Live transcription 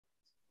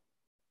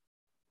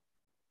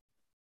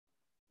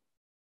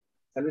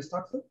Can we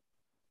start, sir?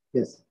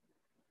 Yes.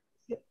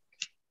 Yeah.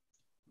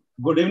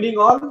 Good evening,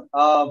 all.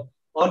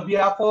 On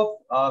behalf of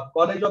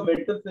College of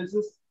Medical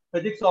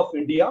Physics of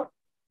India,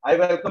 I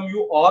welcome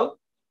you all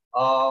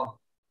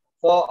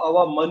for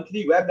our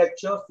monthly web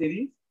lecture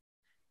series.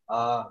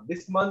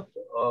 This month,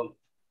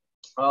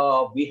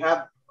 we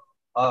have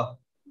a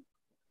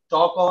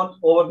talk on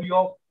overview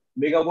of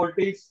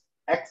megavoltage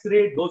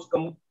X-ray dose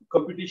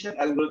computation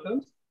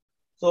algorithms.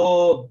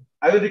 So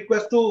I will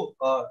request to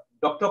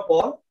Dr.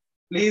 Paul,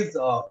 please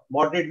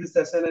moderate this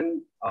session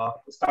and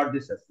start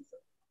this session. Sir.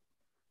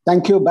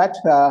 Thank you, Bat.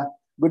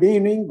 Good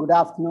evening, good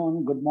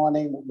afternoon, good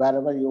morning,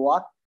 wherever you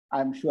are.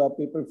 I'm sure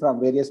people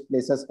from various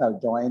places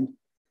have joined,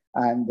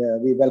 and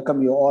we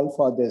welcome you all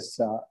for this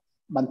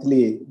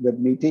monthly web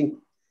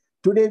meeting.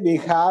 Today we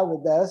have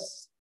with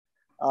us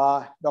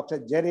Dr.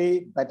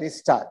 Jerry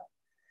Battista.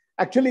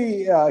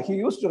 Actually, he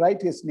used to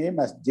write his name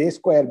as J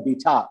square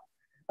beta.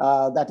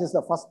 That is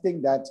the first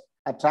thing that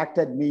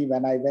attracted me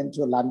when I went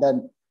to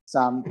London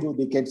some 2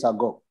 decades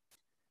ago.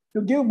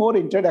 To give more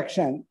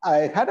introduction,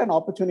 I had an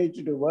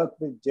opportunity to work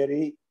with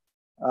Jerry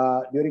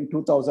during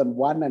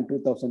 2001 and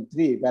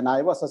 2003 when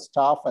I was a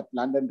staff at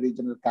London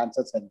Regional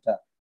Cancer Center.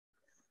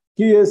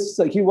 He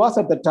was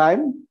at the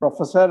time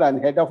professor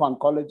and head of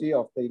oncology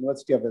of the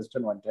University of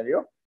Western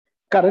Ontario.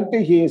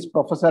 Currently, he is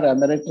Professor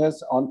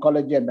Emeritus,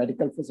 Oncology and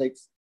Medical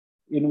Physics,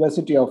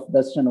 University of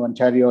Western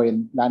Ontario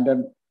in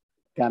London,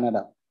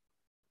 Canada.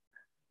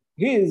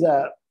 He is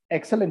an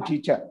excellent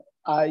teacher.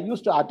 I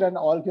used to attend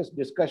all his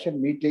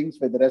discussion meetings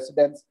with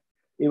residents,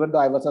 even though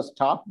I was a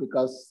staff,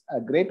 because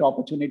a great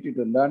opportunity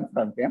to learn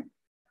from him.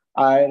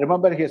 I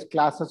remember his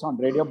classes on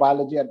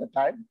radiobiology at the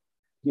time.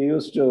 He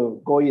used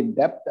to go in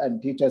depth and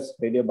teach us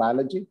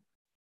radiobiology.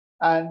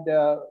 And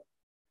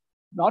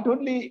not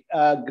only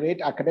a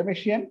great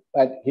academician,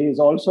 but he is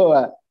also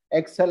an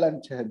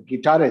excellent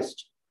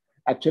guitarist.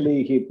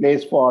 Actually, he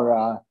plays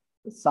for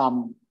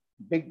some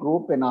big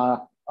group in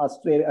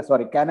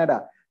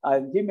Canada.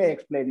 He may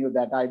explain you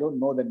that I don't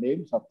know the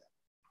names of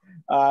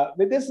them.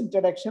 With this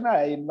introduction,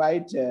 I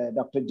invite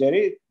Dr.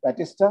 Jerry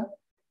Battista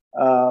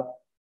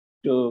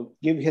to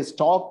give his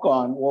talk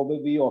on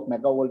overview of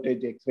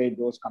megavoltage X-ray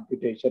dose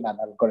computation and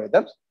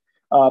algorithms.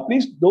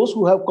 Please, those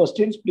who have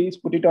questions, please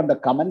put it on the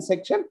comment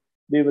section.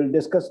 We will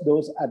discuss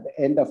those at the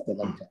end of the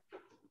lecture.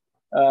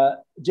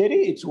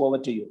 Jerry, it's over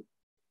to you.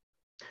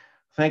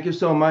 Thank you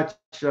so much.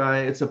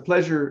 It's a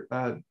pleasure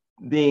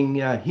being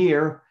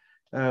here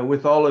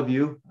with all of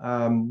you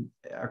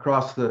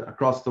across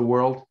the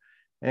world,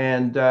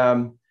 and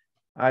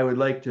I would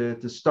like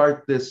to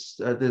start this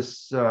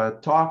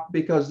talk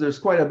because there's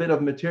quite a bit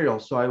of material.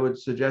 So I would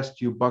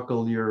suggest you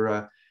buckle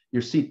your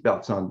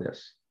seatbelts on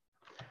this.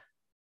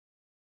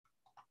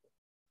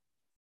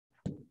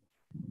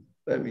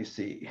 Let me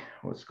see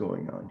what's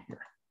going on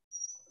here.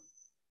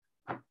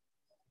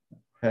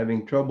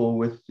 Having trouble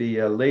with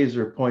the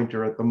laser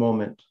pointer at the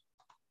moment.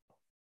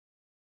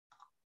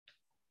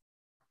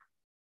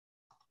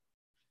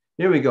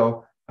 Here we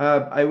go.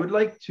 I would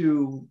like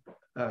to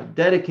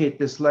dedicate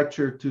this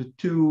lecture to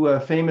two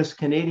famous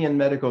Canadian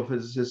medical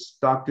physicists,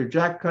 Dr.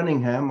 Jack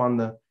Cunningham on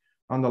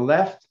the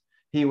left.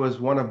 He was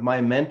one of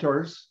my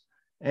mentors.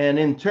 And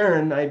in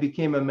turn, I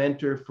became a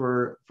mentor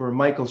for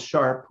Michael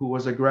Sharp, who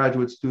was a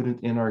graduate student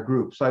in our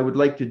group. So I would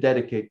like to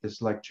dedicate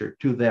this lecture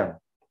to them.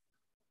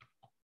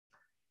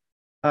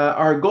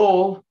 Our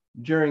goal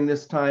during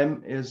this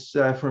time is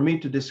for me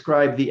to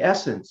describe the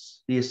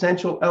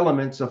essential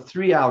elements of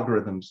 3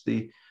 algorithms: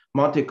 the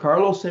Monte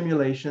Carlo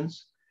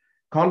simulations,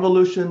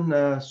 convolution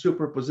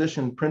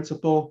superposition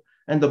principle,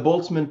 and the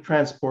Boltzmann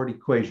transport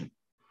equation.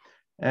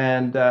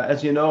 And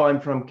as you know,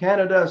 I'm from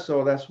Canada,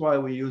 so that's why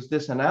we use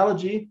this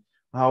analogy.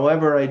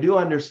 However, I do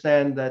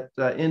understand that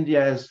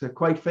India is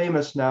quite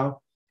famous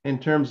now in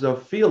terms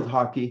of field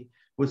hockey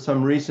with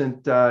some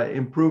recent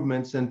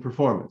improvements in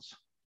performance.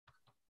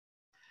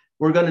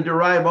 We're going to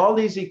derive all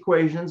these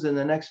equations in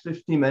the next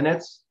 50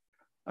 minutes.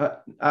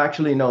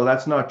 Actually, no,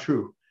 that's not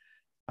true.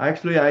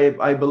 Actually,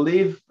 I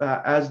believe,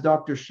 as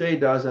Dr. Shea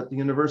does at the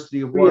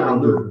University of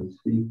Waterloo,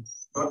 the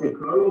Monte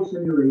Carlo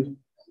simulation,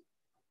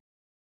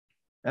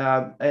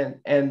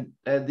 and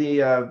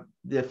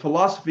the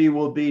philosophy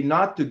will be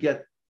not to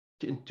get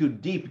into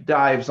deep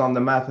dives on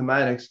the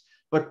mathematics,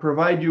 but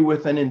provide you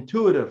with an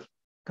intuitive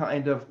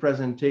kind of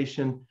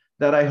presentation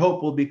that I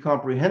hope will be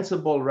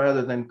comprehensible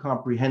rather than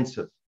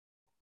comprehensive.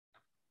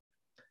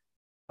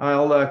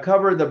 I'll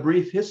cover the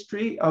brief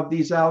history of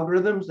these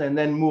algorithms and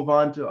then move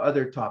on to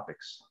other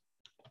topics.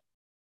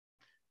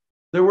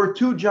 There were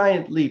 2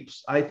 giant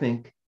leaps, I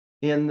think,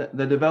 in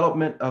the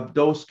development of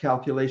dose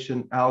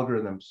calculation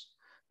algorithms.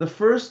 The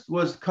first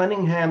was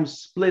Cunningham's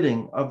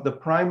splitting of the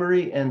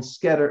primary and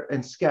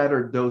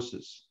scattered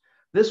doses.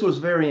 This was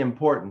very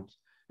important.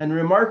 And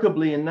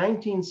remarkably, in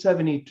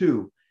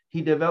 1972,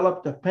 he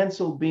developed a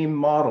pencil beam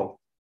model,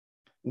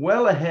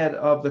 well ahead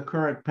of the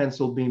current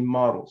pencil beam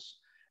models.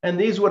 And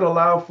these would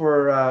allow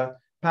for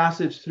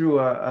passage through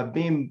a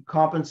beam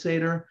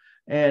compensator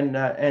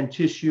and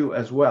tissue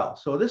as well.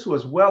 So this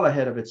was well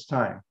ahead of its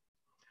time.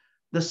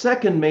 The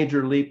second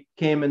major leap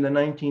came in the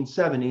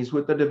 1970s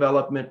with the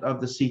development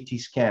of the CT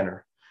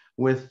scanner,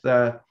 with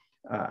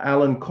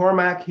Alan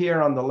Cormack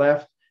here on the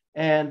left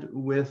and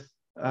with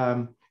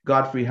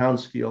Godfrey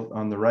Hounsfield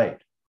on the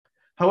right.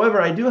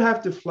 However, I do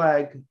have to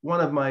flag one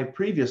of my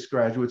previous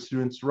graduate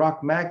students,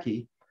 Rock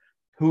Mackey,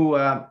 who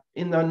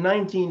in the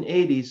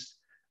 1980s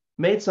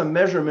made some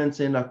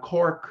measurements in a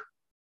Cork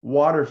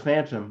water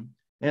phantom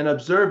and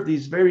observed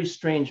these very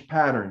strange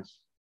patterns.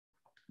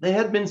 They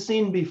had been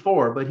seen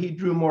before, but he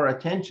drew more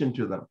attention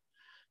to them.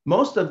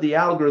 Most of the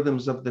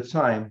algorithms of the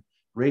time,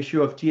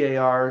 ratio of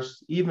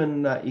TARs,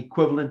 even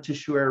equivalent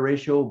tissue area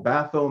ratio,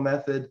 Batho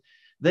method,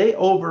 they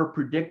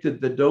over-predicted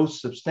the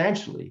dose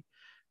substantially.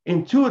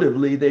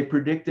 Intuitively, they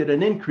predicted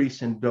an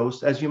increase in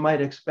dose, as you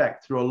might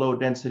expect through a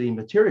low-density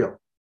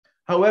material.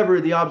 However,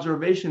 the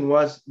observation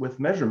was, with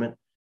measurement,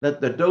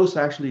 that the dose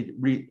actually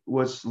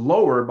was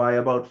lower by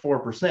about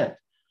 4%.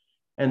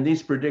 And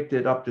these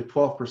predicted up to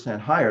 12%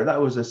 higher.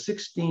 That was a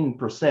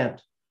 16%,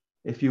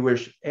 if you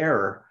wish,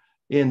 error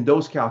in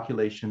dose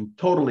calculation,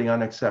 totally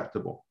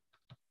unacceptable.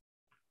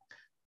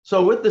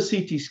 So with the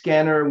CT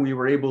scanner, we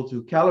were able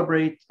to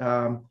calibrate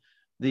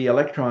the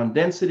electron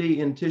density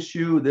in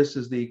tissue. This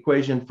is the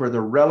equation for the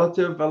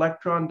relative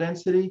electron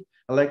density,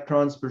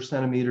 electrons per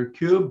centimeter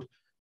cubed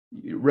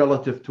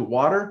relative to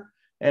water.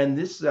 And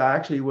this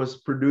actually was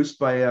produced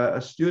by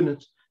a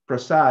student,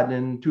 Prasad,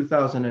 in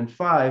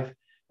 2005.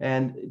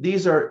 And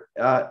these are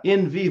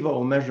in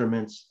vivo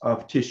measurements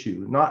of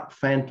tissue, not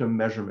phantom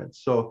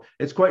measurements. So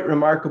it's quite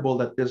remarkable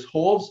that this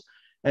holds.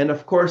 And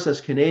of course,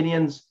 as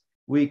Canadians,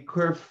 we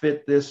curve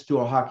fit this to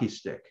a hockey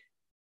stick.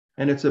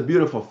 And it's a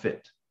beautiful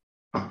fit.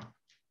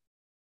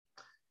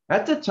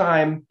 At the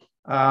time,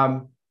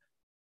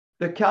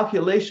 the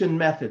calculation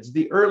methods,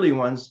 the early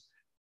ones,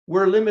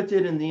 were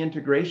limited in the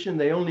integration.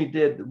 They only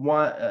did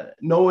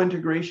no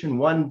integration,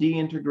 1D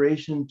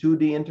integration,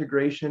 2D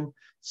integration.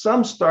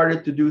 Some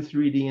started to do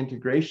 3D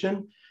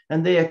integration,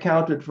 and they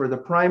accounted for the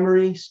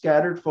primary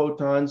scattered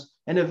photons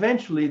and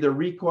eventually the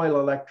recoil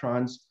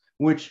electrons,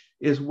 which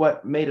is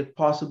what made it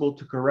possible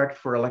to correct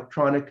for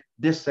electronic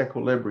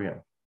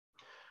disequilibrium.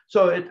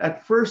 So it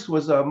at first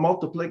was a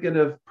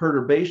multiplicative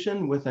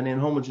perturbation with an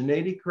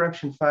inhomogeneity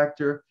correction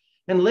factor,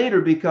 and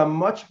later become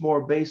much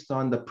more based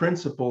on the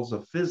principles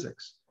of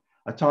physics,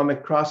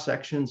 atomic cross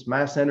sections,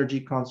 mass energy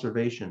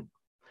conservation.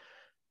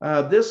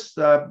 This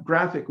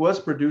graphic was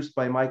produced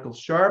by Michael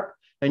Sharp,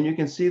 and you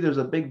can see there's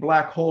a big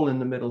black hole in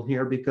the middle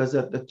here because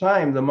at the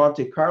time, the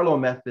Monte Carlo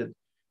method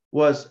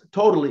was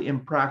totally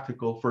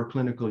impractical for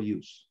clinical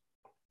use.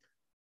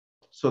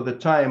 So the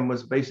time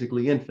was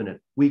basically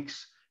infinite,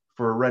 weeks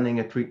for running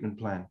a treatment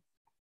plan.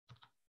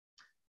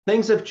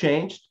 Things have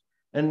changed,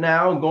 and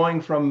now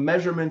going from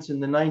measurements in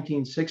the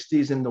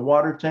 1960s in the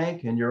water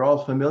tank, and you're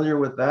all familiar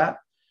with that,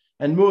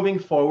 and moving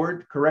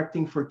forward,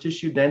 correcting for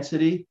tissue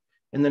density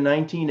in the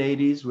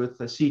 1980s with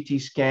the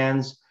CT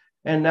scans.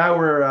 And now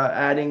we're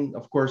adding,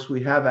 of course,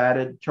 we have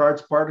added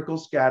charged particle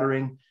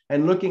scattering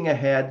and looking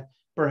ahead,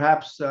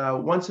 perhaps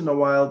once in a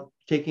while,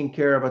 taking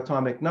care of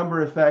atomic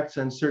number effects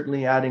and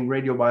certainly adding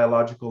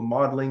radiobiological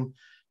modeling.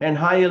 And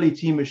high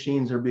LET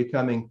machines are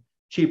becoming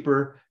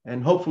cheaper.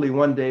 And hopefully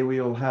one day we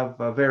will have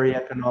a very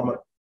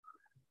economical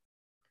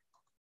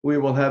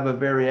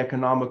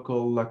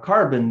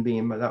carbon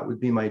beam. That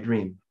would be my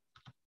dream.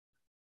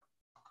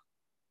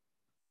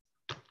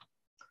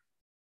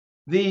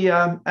 The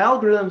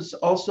algorithms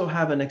also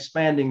have an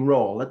expanding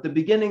role. At the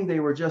beginning, they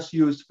were just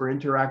used for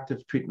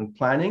interactive treatment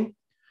planning,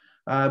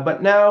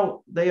 but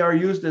now they are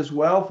used as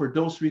well for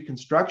dose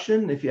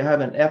reconstruction. If you have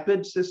an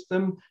EPID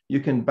system, you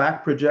can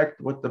back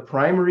project what the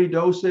primary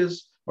dose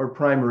is or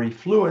primary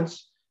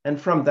fluence, and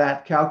from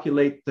that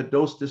calculate the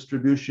dose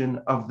distribution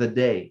of the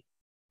day.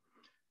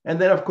 And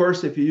then, of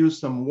course, if you use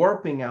some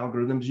warping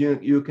algorithms,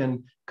 you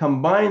can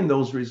combine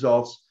those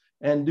results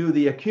and do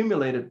the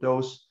accumulated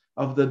dose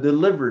of the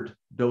delivered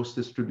dose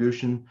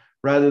distribution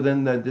rather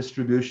than the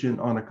distribution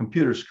on a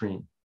computer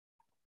screen.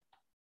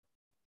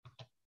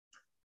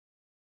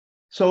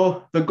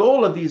 So the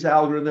goal of these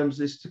algorithms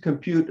is to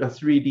compute a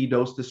 3D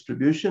dose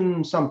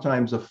distribution,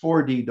 sometimes a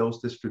 4D dose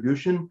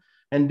distribution,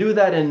 and do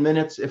that in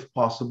minutes if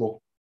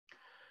possible.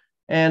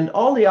 And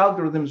all the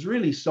algorithms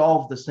really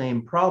solve the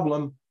same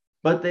problem,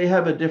 but they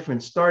have a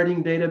different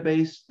starting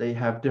database, they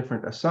have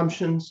different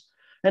assumptions,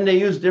 and they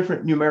use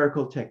different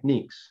numerical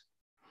techniques.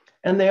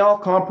 And they all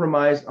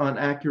compromise on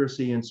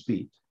accuracy and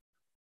speed.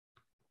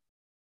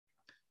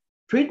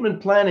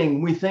 Treatment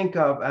planning we think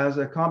of as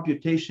a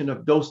computation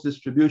of dose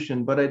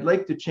distribution, but I'd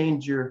like to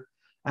change your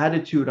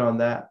attitude on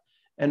that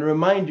and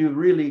remind you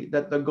really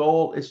that the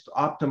goal is to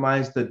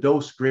optimize the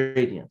dose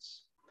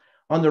gradients.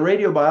 On the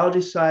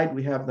radiobiology side,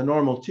 we have the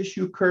normal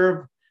tissue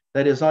curve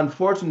that is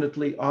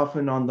unfortunately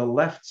often on the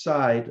left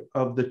side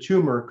of the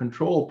tumor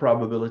control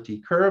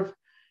probability curve.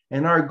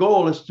 And our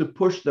goal is to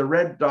push the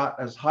red dot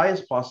as high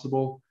as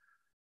possible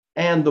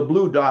and the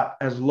blue dot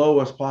as low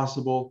as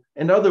possible.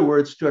 In other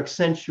words, to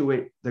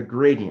accentuate the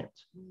gradient.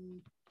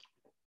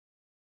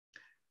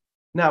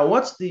 Now,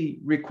 what's the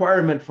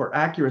requirement for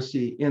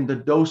accuracy in the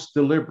dose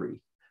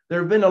delivery? There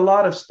have been a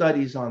lot of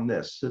studies on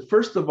this. So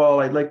first of all,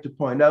 I'd like to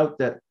point out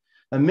that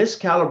a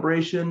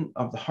miscalibration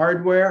of the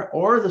hardware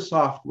or the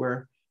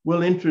software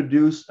will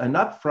introduce an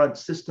upfront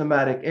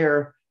systematic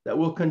error that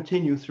will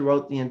continue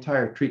throughout the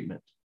entire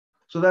treatment.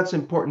 So that's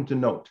important to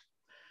note.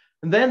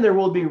 And then there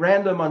will be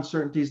random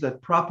uncertainties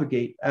that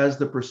propagate as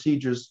the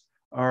procedures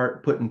are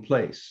put in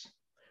place.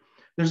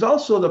 There's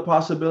also the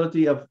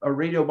possibility of a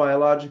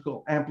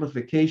radiobiological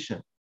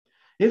amplification.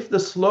 If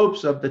the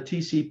slopes of the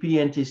TCP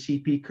and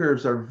TCP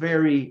curves are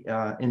very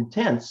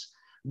intense,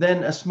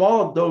 then a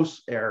small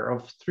dose error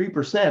of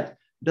 3%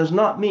 does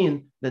not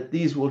mean that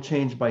these will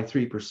change by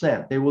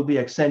 3%. They will be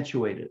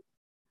accentuated.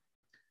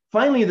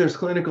 Finally, there's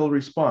clinical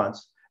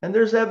response, and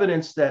there's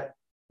evidence that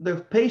the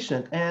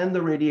patient and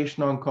the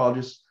radiation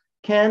oncologist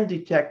can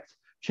detect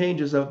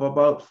changes of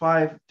about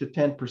 5 to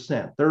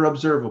 10%. They're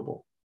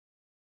observable.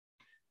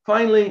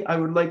 Finally, I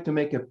would like to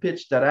make a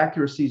pitch that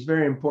accuracy is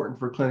very important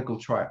for clinical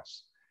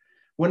trials.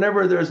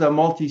 Whenever there's a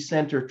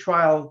multi-center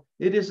trial,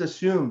 it is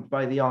assumed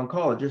by the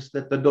oncologist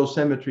that the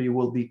dosimetry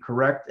will be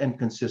correct and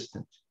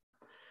consistent.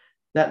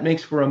 That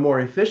makes for a more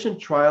efficient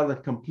trial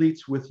that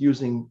completes with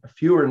using a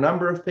fewer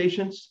number of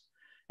patients,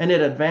 and it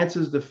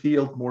advances the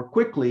field more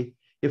quickly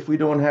if we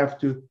don't have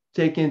to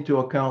take into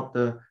account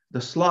the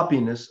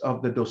sloppiness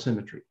of the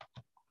dosimetry.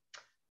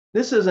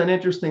 This is an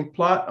interesting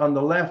plot. On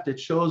the left, it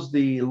shows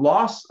the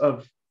loss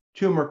of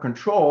tumor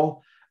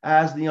control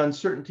as the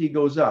uncertainty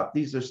goes up.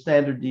 These are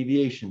standard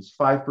deviations,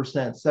 5%,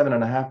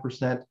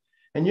 7.5%.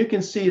 And you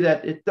can see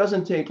that it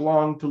doesn't take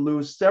long to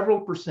lose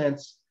several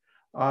percents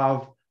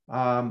of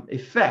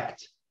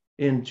effect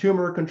in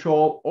tumor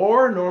control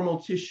or normal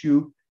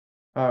tissue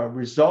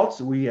results.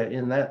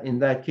 In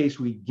that case,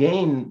 we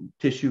gain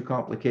tissue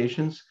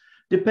complications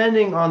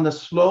depending on the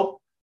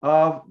slope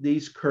of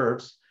these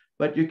curves.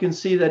 But you can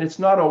see that it's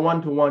not a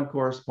one-to-one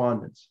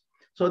correspondence.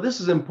 So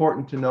this is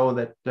important to know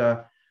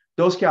that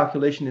dose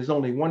calculation is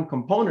only one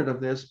component of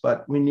this,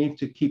 but we need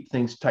to keep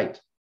things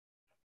tight.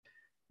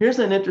 Here's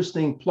an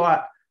interesting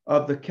plot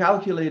of the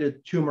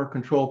calculated tumor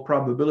control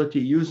probability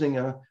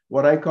using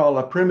what I call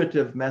a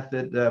primitive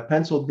method,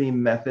 pencil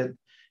beam method.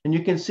 And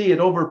you can see it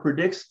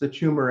overpredicts the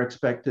tumor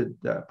expected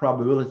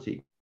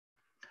probability.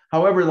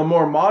 However, the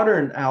more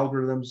modern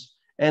algorithms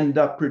end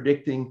up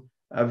predicting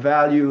a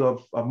value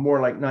of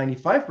more like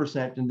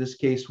 95% in this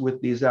case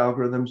with these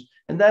algorithms,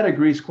 and that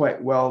agrees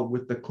quite well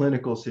with the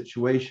clinical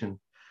situation.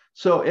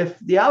 So if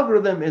the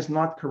algorithm is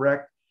not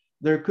correct,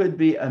 there could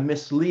be a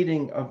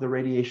misleading of the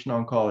radiation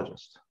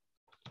oncologist.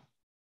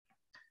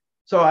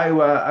 So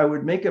I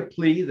would make a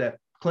plea that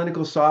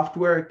clinical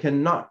software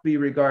cannot be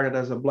regarded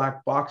as a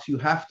black box. You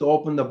have to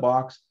open the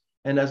box.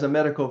 And as a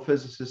medical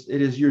physicist,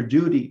 it is your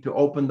duty to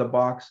open the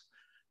box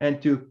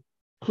and to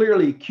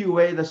clearly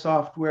QA the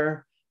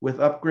software with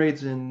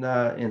upgrades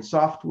in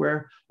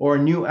software or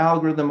new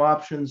algorithm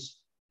options,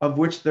 of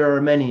which there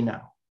are many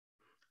now.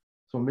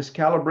 So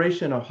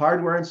miscalibration of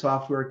hardware and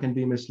software can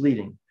be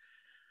misleading.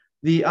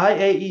 The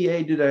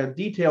IAEA did a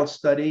detailed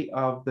study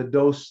of the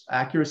dose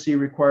accuracy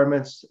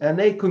requirements, and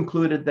they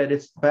concluded that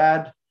it's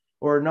bad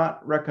or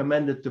not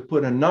recommended to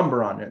put a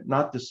number on it,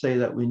 not to say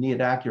that we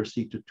need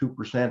accuracy to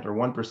 2% or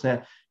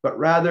 1%, but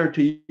rather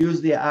to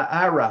use the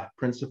ARA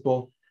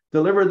principle,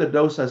 deliver the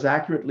dose as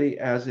accurately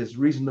as is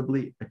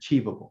reasonably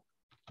achievable.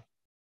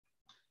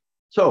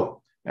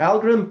 So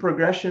algorithm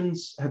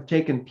progressions have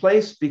taken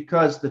place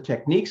because the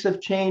techniques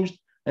have changed,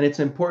 and it's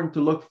important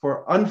to look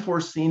for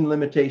unforeseen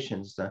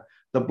limitations,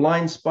 the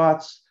blind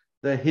spots,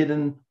 the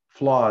hidden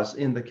flaws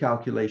in the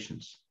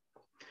calculations.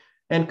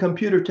 And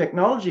computer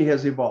technology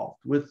has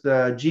evolved with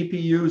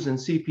GPUs and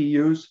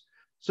CPUs,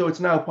 so it's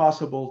now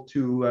possible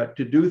to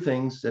do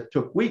things that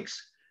took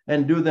weeks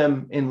and do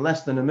them in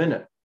less than a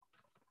minute.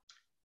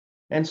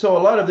 And so a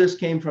lot of this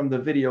came from the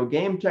video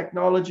game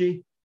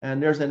technology,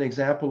 and there's an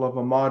example of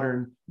a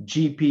modern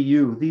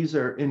GPU. These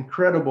are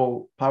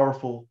incredible,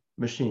 powerful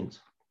machines.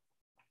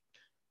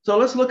 So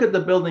let's look at the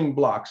building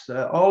blocks.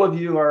 All of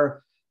you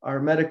are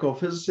medical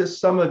physicists.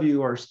 Some of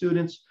you are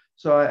students.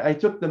 So I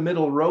took the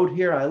middle road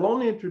here. I'll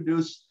only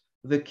introduce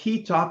the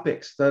key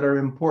topics that are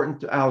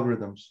important to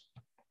algorithms.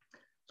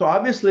 So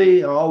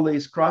obviously, all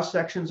these cross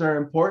sections are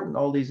important,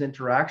 all these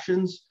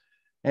interactions.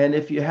 And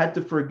if you had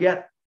to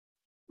forget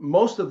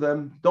most of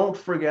them, don't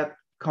forget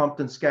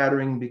Compton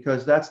scattering,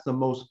 because that's the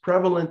most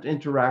prevalent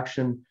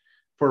interaction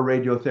for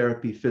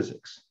radiotherapy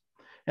physics.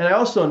 And I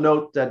also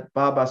note that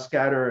Baba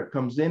scatter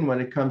comes in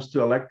when it comes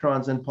to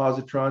electrons and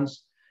positrons.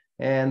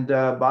 And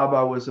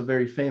Baba was a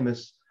very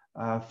famous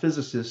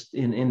physicist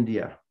in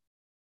India.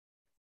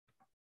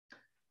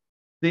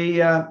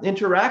 The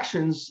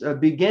interactions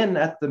begin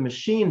at the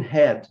machine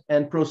head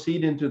and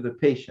proceed into the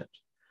patient.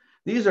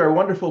 These are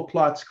wonderful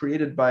plots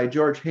created by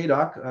George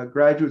Haydock, a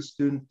graduate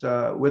student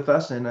with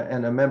us and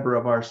a member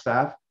of our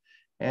staff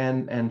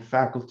and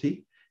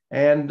faculty.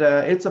 And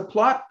it's a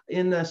plot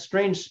in a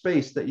strange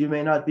space that you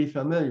may not be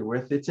familiar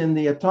with. It's in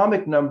the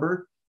atomic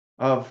number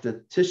of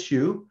the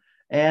tissue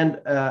and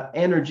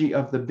energy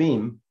of the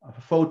beam,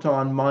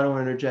 photon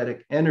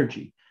monoenergetic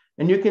energy.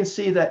 And you can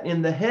see that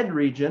in the head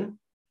region,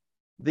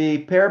 the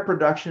pair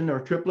production or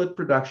triplet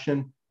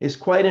production is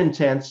quite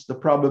intense. The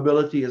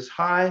probability is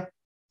high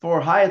for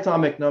high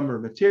atomic number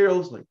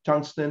materials like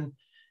tungsten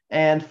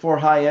and for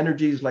high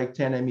energies like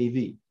 10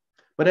 MeV.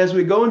 But as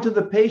we go into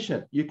the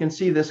patient, you can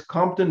see this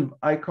Compton,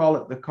 I call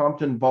it the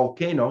Compton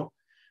volcano,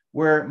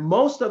 where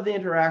most of the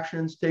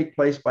interactions take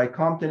place by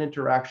Compton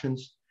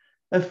interactions.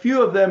 A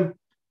few of them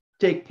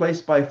take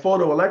place by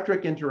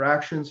photoelectric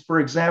interactions, for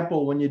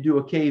example, when you do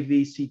a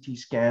KV CT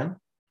scan.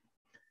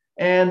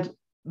 And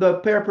the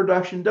pair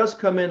production does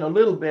come in a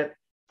little bit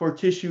for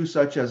tissue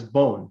such as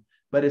bone,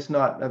 but it's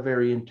not a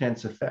very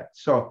intense effect.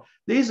 So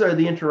these are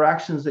the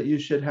interactions that you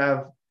should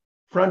have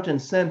front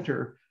and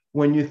center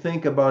when you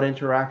think about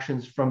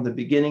interactions from the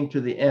beginning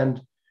to the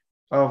end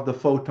of the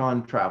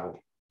photon travel.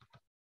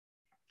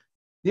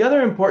 The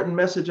other important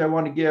message I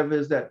want to give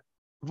is that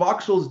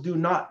voxels do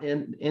not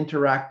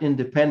interact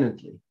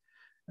independently.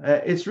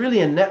 It's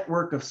really a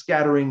network of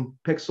scattering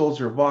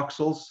pixels or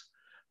voxels.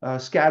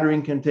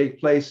 Scattering can take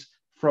place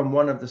from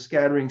one of the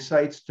scattering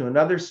sites to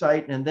another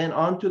site and then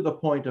onto the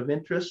point of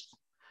interest.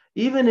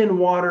 Even in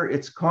water,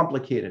 it's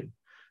complicated.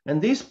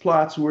 And these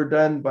plots were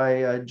done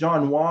by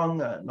John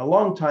Wong a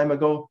long time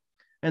ago,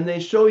 and they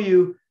show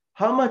you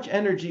how much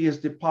energy is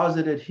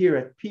deposited here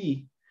at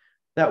P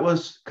that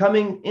was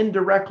coming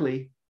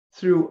indirectly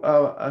through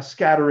a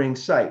scattering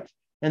site.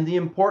 And the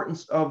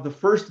importance of the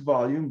first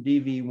volume,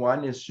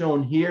 dV1, is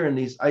shown here in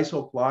these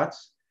isoplots.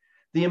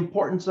 The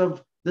importance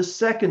of the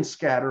second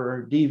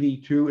scatterer,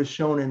 dV2, is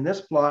shown in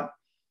this plot.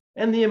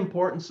 And the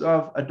importance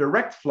of a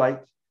direct flight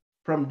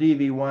from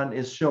dV1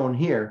 is shown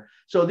here.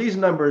 So these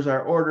numbers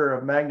are order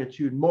of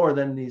magnitude more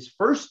than these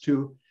first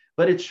two,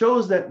 but it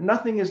shows that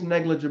nothing is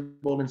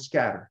negligible in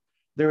scatter.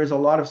 There is a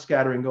lot of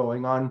scattering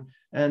going on.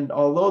 And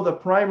although the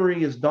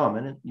primary is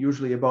dominant,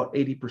 usually about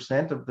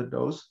 80% of the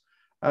dose,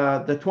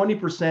 the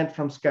 20%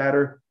 from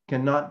scatter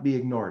cannot be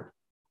ignored.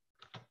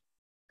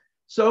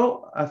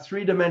 So a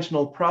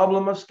three-dimensional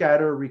problem of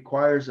scatter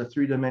requires a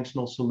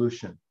three-dimensional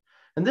solution.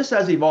 And this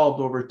has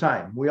evolved over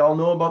time. We all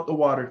know about the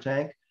water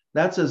tank.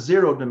 That's a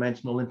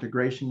zero-dimensional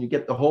integration. You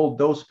get the whole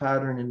dose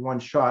pattern in one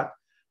shot,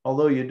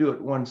 although you do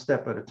it one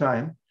step at a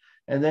time.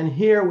 And then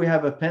here we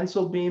have a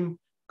pencil beam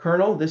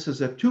kernel. This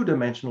is a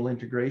two-dimensional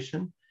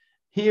integration.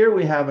 Here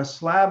we have a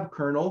slab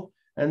kernel,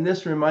 and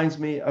this reminds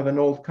me of an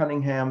old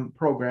Cunningham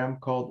program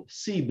called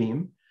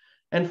C-beam.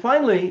 And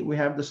finally, we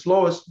have the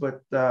slowest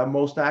but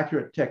most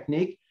accurate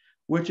technique,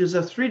 which is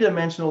a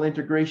three-dimensional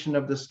integration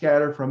of the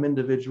scatter from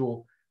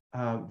individual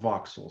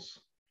voxels.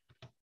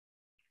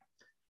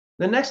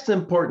 The next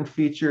important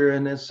feature,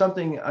 and it's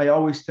something I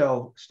always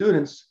tell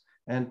students,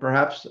 and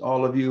perhaps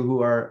all of you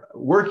who are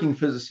working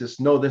physicists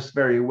know this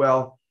very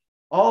well,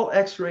 all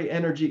X-ray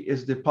energy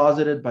is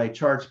deposited by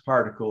charged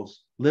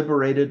particles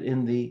liberated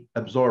in the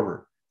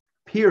absorber,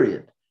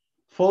 period.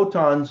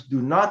 Photons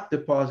do not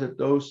deposit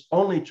those,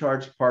 only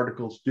charged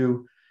particles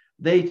do.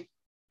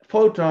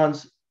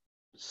 Photons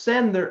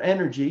send their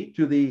energy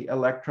to the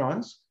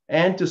electrons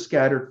and to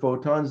scattered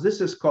photons. This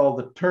is called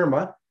the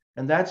terma,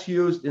 and that's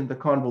used in the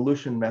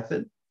convolution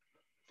method.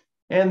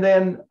 And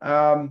then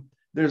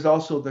there's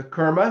also the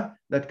kerma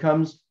that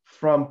comes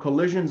from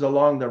collisions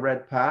along the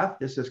red path.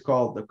 This is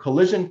called the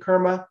collision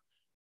kerma.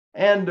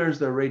 And there's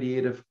the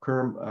radiative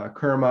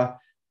kerma.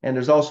 And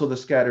there's also the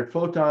scattered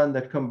photon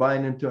that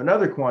combine into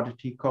another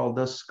quantity called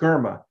the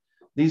skerma.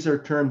 These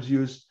are terms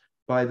used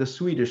by the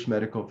Swedish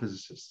medical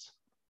physicists.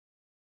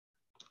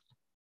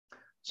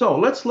 So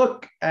let's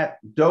look at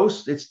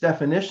dose, its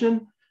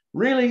definition.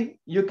 Really,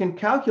 you can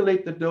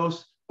calculate the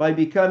dose by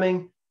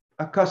becoming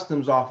a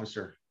customs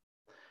officer.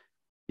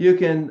 You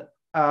can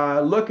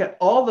look at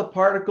all the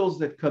particles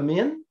that come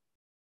in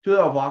to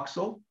a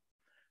voxel,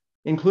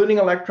 including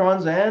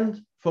electrons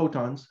and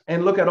photons,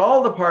 and look at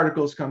all the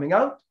particles coming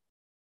out,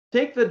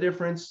 take the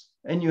difference,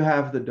 and you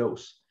have the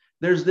dose.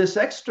 There's this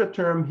extra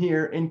term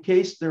here in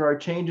case there are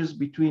changes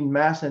between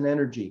mass and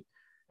energy,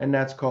 and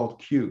that's called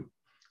Q.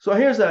 So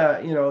here's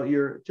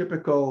your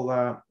typical,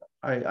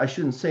 I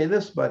shouldn't say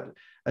this, but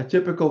a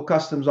typical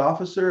customs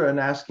officer and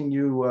asking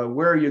you,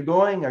 where are you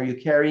going? Are you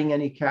carrying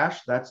any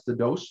cash? That's the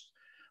dose.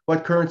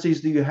 What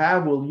currencies do you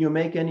have? Will you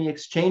make any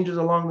exchanges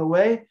along the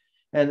way?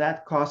 And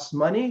that costs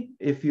money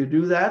if you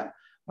do that,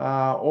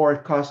 or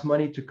it costs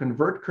money to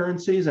convert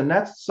currencies. And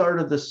that's sort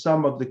of the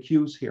sum of the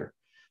Qs here.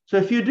 So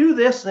if you do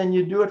this and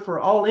you do it for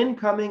all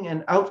incoming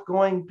and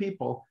outgoing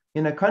people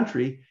in a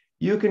country,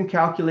 you can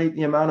calculate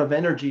the amount of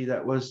energy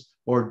that was,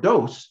 or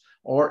dose,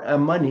 or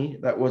money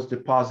that was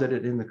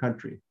deposited in the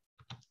country.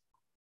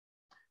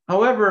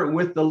 However,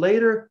 with the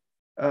later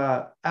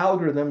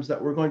algorithms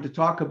that we're going to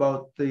talk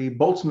about, the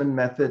Boltzmann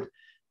method,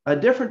 a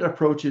different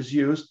approach is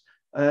used.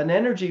 An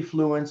energy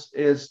fluence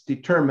is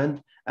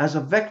determined as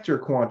a vector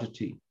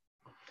quantity.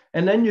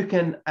 And then you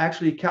can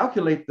actually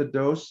calculate the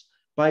dose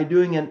by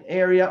doing an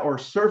area or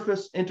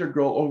surface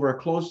integral over a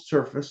closed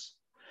surface,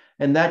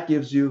 and that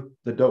gives you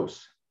the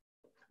dose.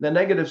 The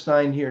negative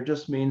sign here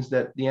just means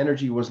that the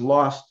energy was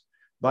lost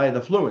by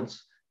the fluence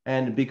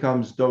and it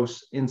becomes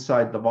dose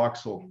inside the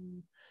voxel.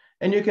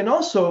 And you can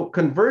also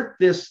convert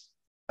this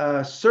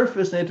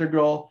surface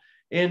integral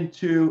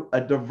into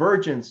a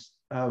divergence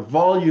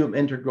volume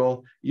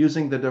integral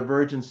using the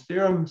divergence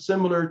theorem,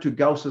 similar to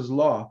Gauss's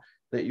law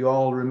that you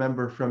all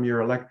remember from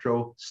your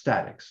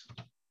electrostatics.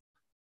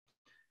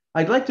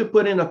 I'd like to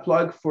put in a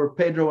plug for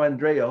Pedro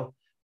Andreu.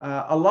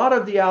 A lot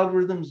of the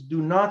algorithms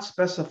do not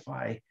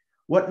specify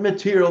what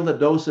material the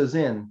dose is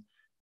in.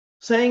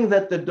 Saying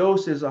that the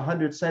dose is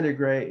 100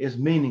 centigrade is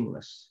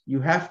meaningless.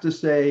 You have to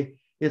say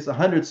it's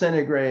 100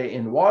 centigrade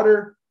in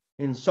water,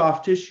 in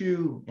soft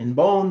tissue, in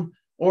bone,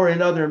 or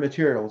in other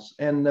materials.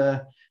 And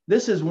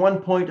this is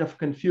one point of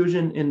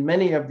confusion in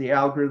many of the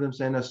algorithms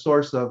and a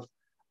source of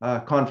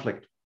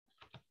conflict.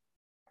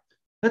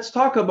 Let's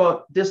talk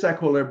about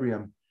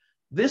disequilibrium.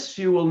 This,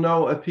 you will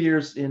know,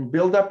 appears in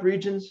buildup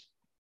regions,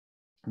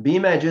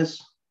 beam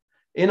edges,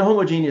 in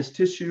homogeneous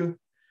tissue,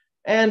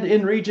 and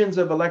in regions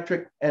of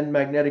electric and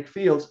magnetic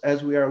fields,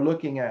 as we are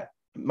looking at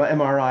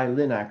MRI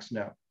Linacs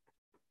now.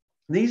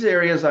 These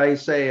areas, I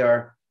say,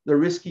 are the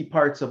risky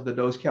parts of the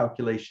dose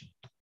calculation.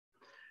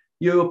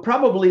 You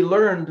probably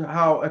learned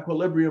how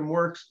equilibrium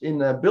works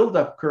in a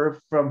buildup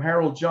curve from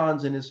Harold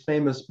Johns in his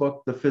famous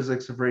book, The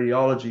Physics of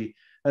Radiology,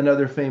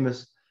 another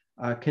famous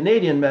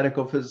Canadian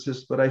medical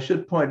physicist. But I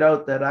should point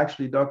out that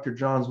actually Dr.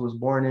 Johns was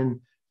born in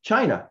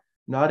China,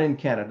 not in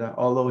Canada,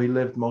 although he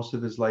lived most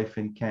of his life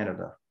in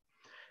Canada.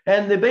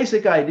 And the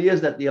basic idea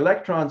is that the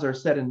electrons are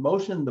set in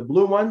motion, the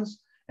blue ones,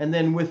 and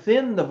then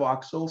within the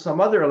voxel, some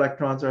other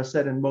electrons are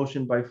set in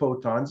motion by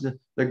photons,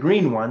 the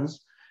green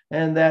ones,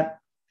 and that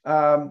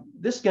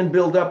this can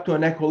build up to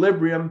an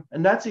equilibrium,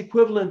 and that's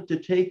equivalent to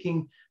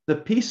taking the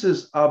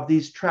pieces of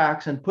these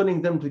tracks and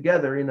putting them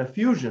together in a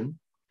fusion,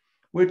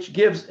 which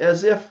gives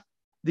as if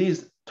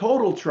these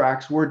total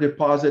tracks were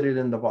deposited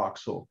in the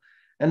voxel.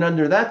 And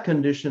under that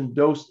condition,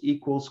 dose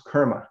equals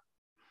Kerma.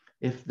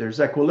 If there's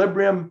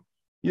equilibrium,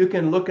 you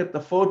can look at the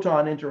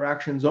photon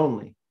interactions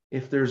only.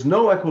 If there's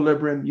no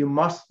equilibrium, you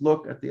must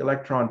look at the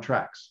electron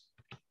tracks.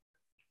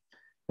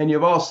 And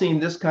you've all seen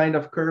this kind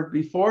of curve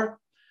before,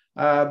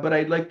 but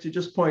I'd like to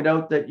just point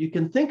out that you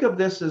can think of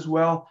this as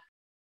well.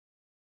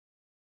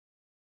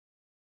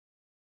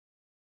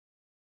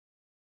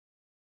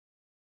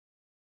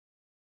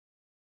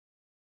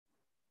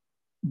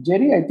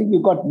 Jerry, I think you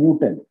got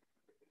muted.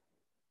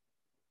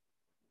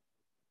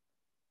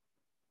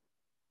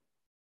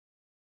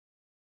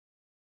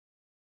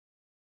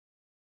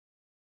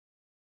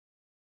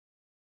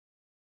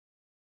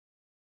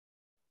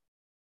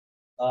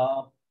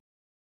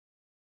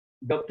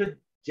 Dr.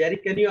 Jerry,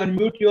 can you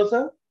unmute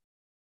yourself?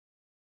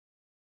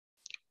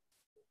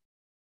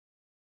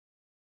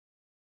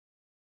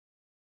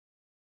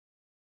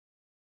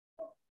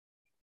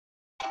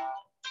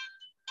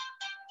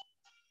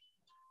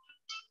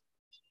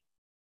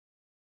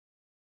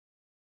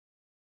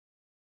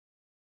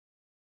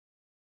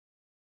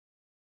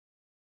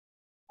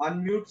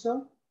 Unmute,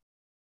 sir.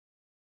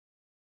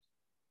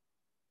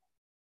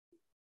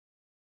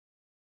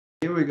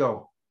 Here we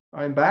go.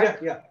 I'm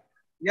back. Yeah.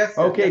 Yes.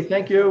 Okay, yes,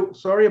 thank you.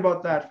 Sorry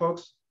about that,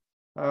 folks.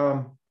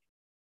 So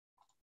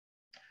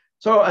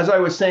as I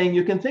was saying,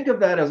 you can think of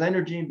that as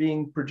energy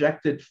being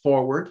projected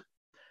forward.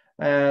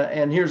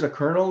 And here's a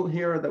kernel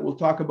here that we'll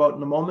talk about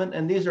in a moment.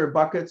 And these are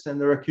buckets, and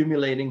they're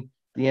accumulating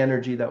the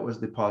energy that was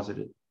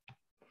deposited.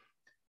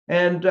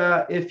 And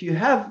if you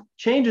have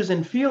changes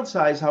in field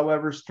size,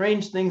 however,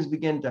 strange things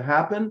begin to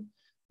happen.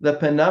 The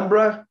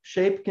penumbra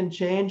shape can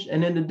change.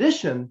 And in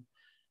addition,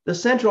 the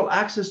central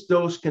axis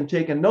dose can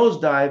take a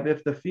nosedive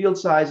if the field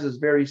size is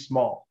very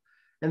small.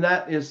 And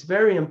that is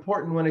very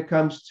important when it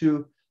comes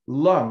to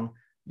lung,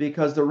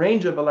 because the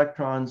range of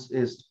electrons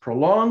is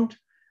prolonged.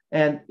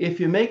 And if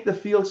you make the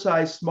field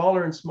size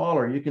smaller and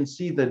smaller, you can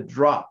see the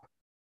drop,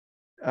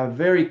 a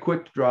very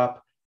quick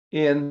drop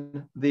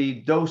in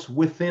the dose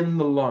within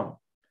the lung.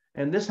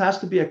 And this has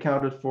to be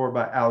accounted for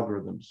by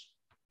algorithms.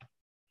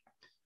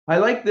 I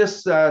like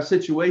this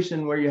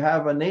situation where you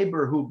have a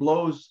neighbor who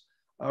blows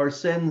or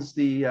sends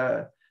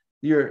the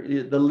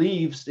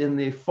leaves in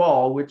the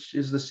fall, which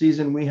is the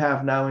season we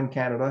have now in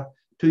Canada,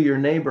 to your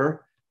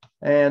neighbor.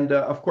 And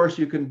of course,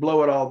 you can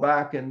blow it all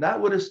back, and that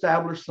would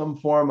establish some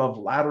form of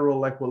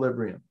lateral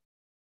equilibrium.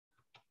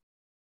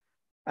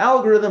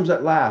 Algorithms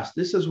at last.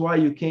 This is why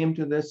you came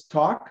to this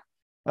talk.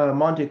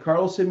 Monte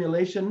Carlo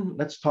simulation.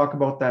 Let's talk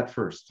about that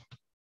first.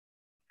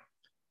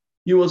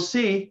 You will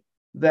see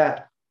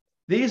that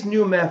these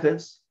new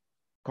methods,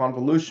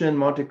 convolution,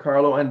 Monte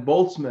Carlo, and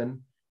Boltzmann,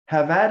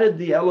 have added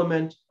the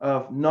element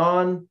of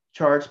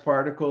non-charged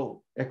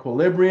particle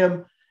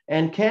equilibrium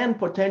and can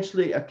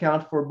potentially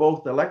account for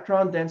both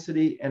electron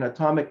density and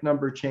atomic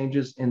number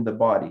changes in the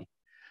body.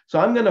 So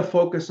I'm going to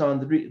focus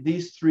on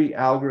these three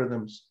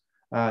algorithms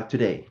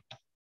today.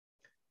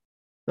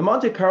 The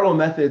Monte Carlo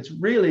methods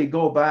really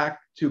go back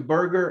to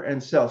Berger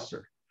and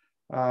Seltzer.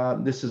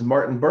 This is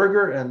Martin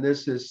Berger and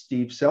this is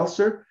Steve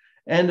Seltzer,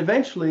 and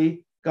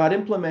eventually got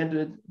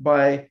implemented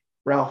by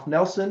Ralph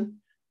Nelson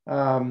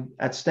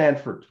at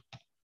Stanford.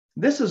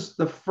 This is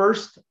the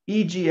first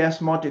EGS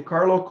Monte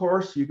Carlo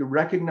course. You can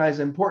recognize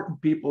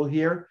important people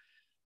here: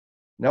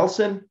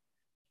 Nelson,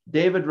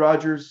 David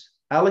Rogers,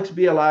 Alex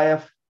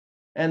Bialayev,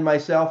 and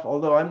myself,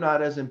 although I'm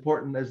not as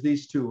important as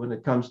these two when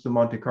it comes to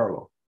Monte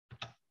Carlo.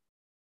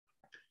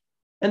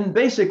 And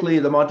basically,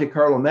 the Monte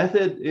Carlo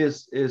method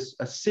is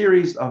a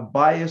series of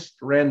biased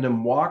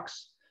random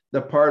walks.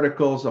 The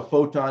particles, a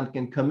photon,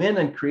 can come in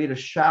and create a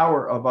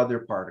shower of other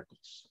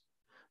particles.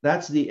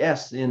 That's the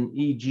S in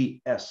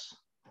EGS,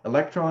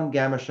 electron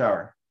gamma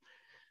shower.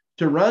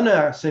 To run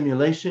a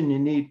simulation, you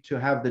need to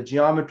have the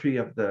geometry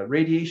of the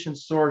radiation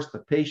source, the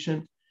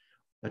patient,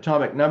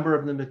 atomic number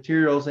of the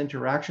materials,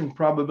 interaction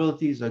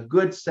probabilities, a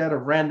good set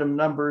of random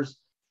numbers.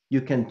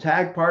 You can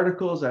tag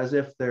particles as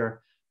if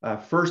they're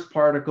first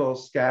particle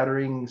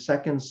scattering,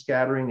 second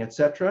scattering,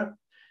 etc.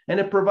 And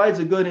it provides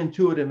a good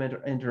intuitive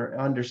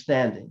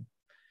understanding.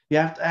 You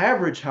have to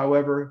average,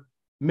 however,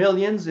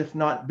 millions, if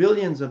not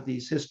billions of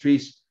these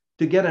histories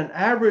to get an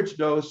average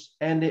dose,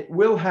 and it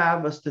will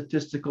have a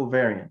statistical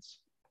variance.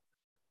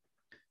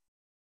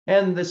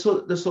 And the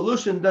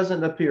solution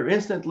doesn't appear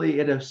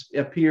instantly, it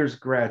appears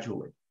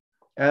gradually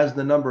as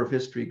the number of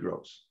history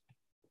grows.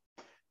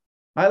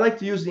 I like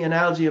to use the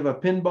analogy of a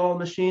pinball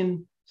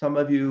machine. Some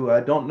of you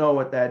don't know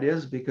what that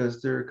is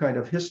because they're kind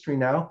of history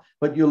now,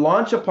 but you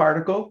launch a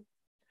particle,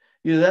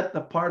 you let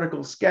the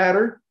particle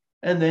scatter,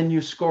 and then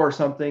you score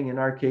something. In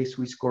our case,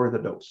 we score the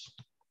dose.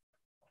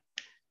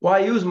 Why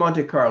use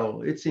Monte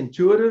Carlo? It's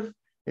intuitive,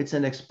 it's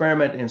an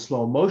experiment in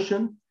slow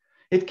motion.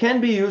 It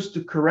can be used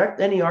to correct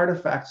any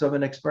artifacts of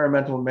an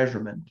experimental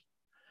measurement,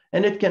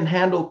 and it can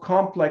handle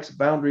complex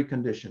boundary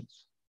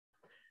conditions.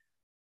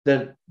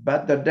 But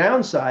the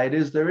downside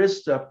is there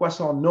is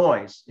Poisson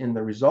noise in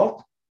the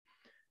result,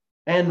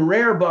 and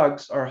rare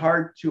bugs are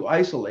hard to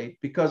isolate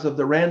because of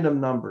the random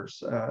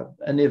numbers.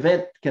 An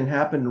event can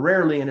happen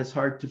rarely, and it's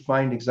hard to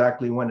find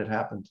exactly when it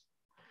happened.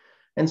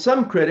 And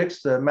some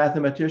critics, the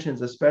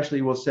mathematicians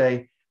especially, will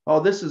say,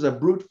 oh, this is a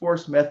brute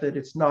force method,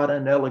 it's not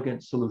an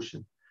elegant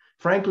solution.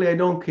 Frankly, I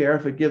don't care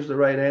if it gives the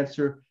right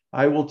answer.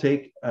 I will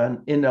take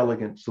an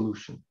inelegant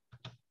solution.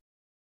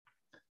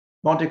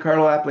 Monte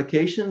Carlo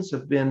applications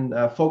have been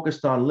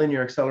focused on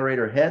linear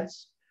accelerator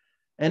heads,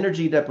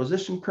 energy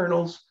deposition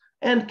kernels,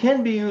 and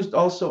can be used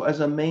also as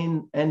a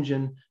main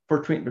engine for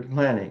treatment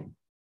planning,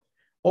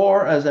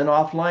 or as an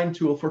offline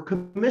tool for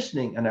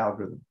commissioning an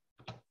algorithm.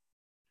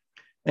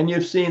 And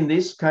you've seen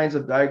these kinds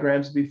of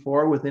diagrams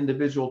before with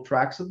individual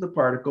tracks of the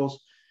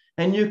particles,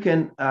 and you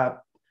can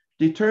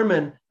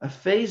determine a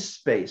phase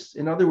space.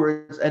 In other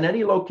words, at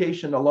any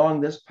location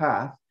along this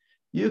path,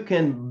 you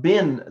can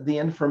bin the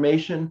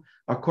information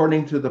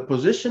according to the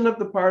position of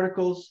the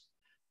particles,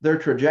 their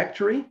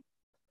trajectory,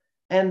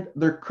 and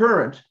their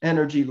current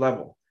energy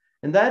level.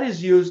 And that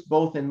is used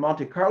both in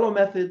Monte Carlo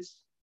methods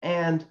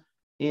and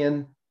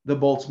in the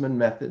Boltzmann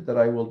method that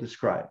I will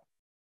describe.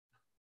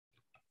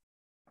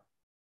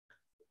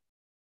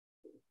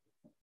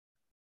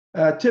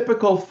 A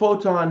typical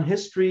photon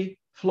history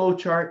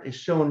flowchart is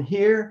shown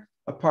here.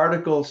 A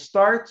particle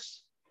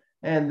starts,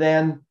 and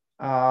then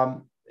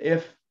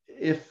if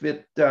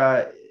it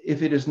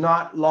is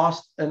not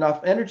lost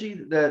enough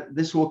energy,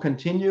 this will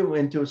continue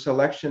into a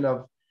selection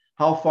of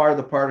how far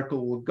the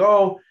particle will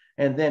go,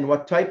 and then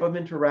what type of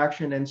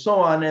interaction, and so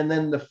on. And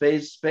then the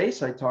phase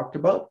space I talked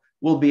about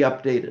will be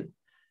updated.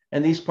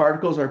 And these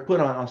particles are put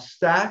on a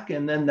stack,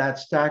 and then that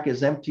stack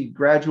is emptied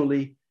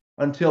gradually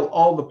until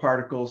all the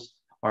particles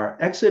are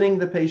exiting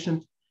the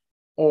patient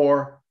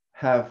or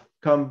have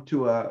come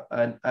to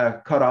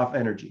a cutoff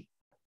energy.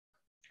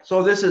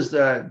 So this is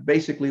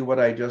basically what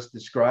I just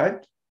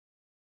described.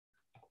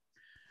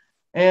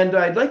 And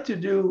I'd like to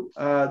do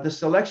the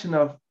selection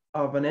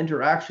of an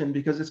interaction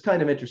because it's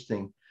kind of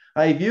interesting.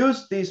 I've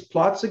used these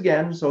plots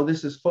again. So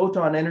this is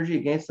photon energy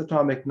against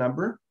atomic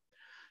number.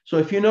 So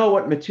if you know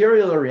what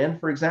material are in,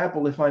 for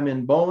example, if I'm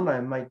in bone,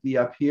 I might be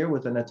up here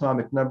with an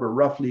atomic number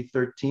roughly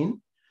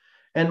 13.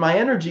 And my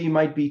energy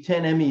might be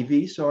 10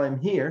 MeV, so I'm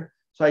here.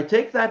 So I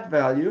take that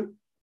value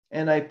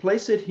and I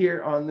place it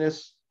here on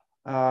this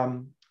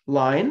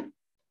line.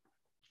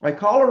 I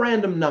call a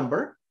random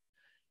number,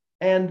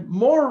 and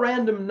more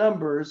random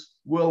numbers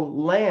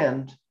will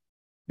land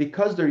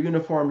because they're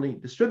uniformly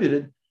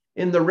distributed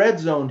in the red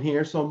zone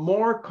here. So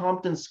more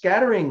Compton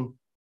scattering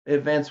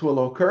events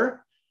will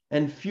occur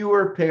and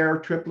fewer pair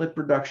triplet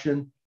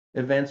production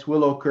events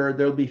will occur.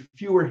 There'll be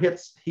fewer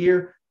hits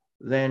here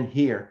than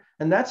here.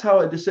 And that's how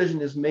a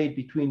decision is made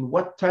between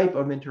what type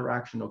of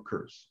interaction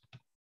occurs.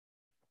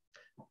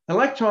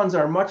 Electrons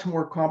are much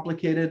more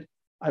complicated.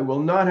 I will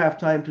not have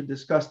time to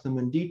discuss them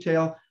in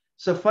detail.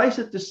 Suffice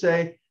it to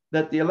say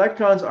that the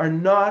electrons are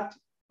not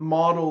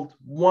modeled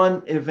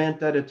one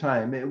event at a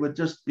time. It would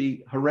just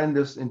be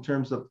horrendous in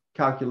terms of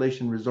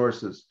calculation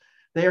resources.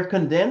 They are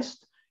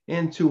condensed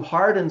into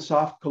hard and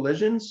soft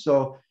collisions.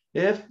 So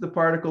if the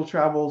particle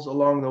travels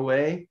along the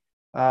way,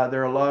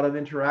 there are a lot of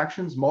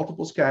interactions,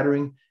 multiple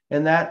scattering,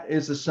 and that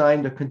is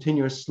assigned a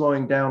continuous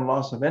slowing down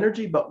loss of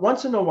energy. But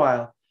once in a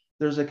while,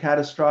 there's a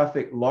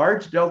catastrophic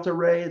large delta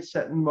ray it's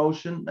set in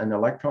motion, an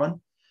electron,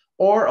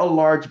 or a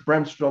large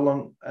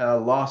Bremsstrahlung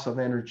loss of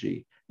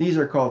energy. These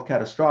are called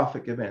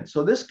catastrophic events.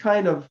 So this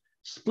kind of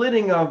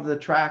splitting of the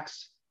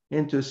tracks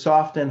into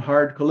soft and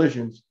hard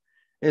collisions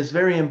is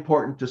very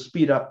important to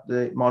speed up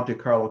the Monte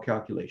Carlo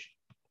calculation.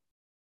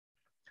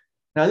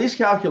 Now, these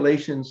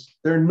calculations,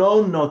 they're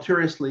known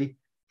notoriously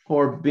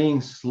for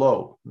being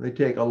slow. They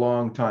take a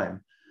long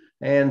time.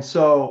 And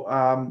so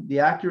the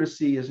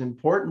accuracy is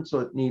important, so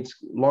it needs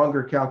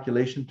longer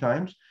calculation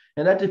times.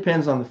 And that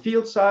depends on the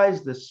field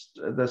size,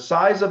 the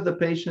size of the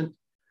patient,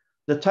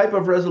 the type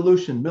of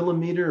resolution,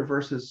 millimeter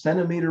versus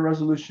centimeter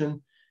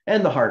resolution,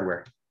 and the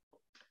hardware.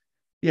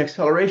 The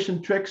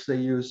acceleration tricks, they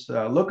use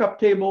lookup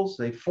tables,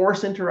 they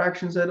force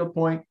interactions at a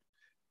point,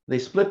 they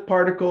split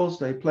particles,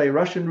 they play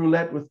Russian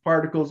roulette with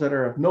particles that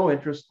are of no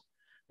interest,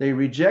 they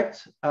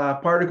reject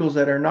particles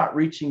that are not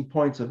reaching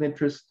points of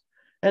interest,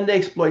 and they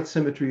exploit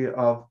symmetry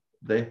of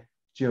the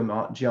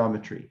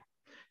geometry.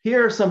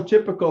 Here are some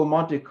typical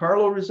Monte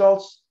Carlo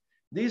results.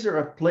 These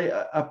are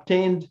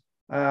obtained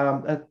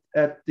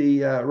at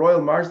the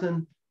Royal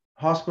Marsden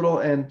Hospital,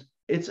 and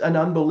it's an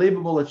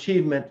unbelievable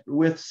achievement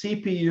with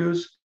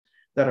CPUs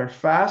that are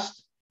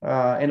fast,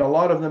 and a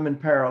lot of them in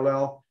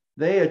parallel.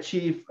 They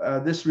achieve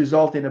this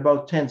result in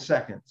about 10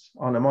 seconds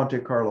on a Monte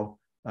Carlo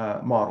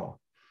model.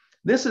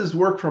 This is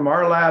work from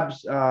our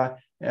labs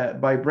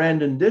by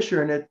Brandon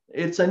Disher, and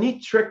it's a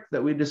neat trick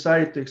that we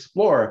decided to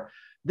explore.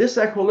 This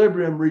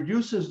equilibrium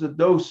reduces the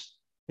dose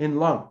in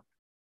lung,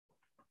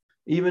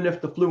 even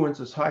if the fluence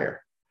is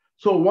higher.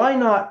 So why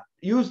not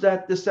use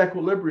this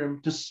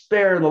equilibrium to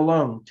spare the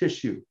lung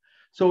tissue?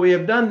 So we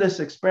have done this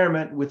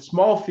experiment with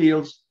small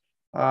fields,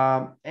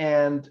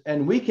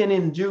 and we can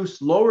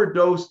induce lower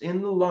dose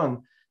in the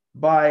lung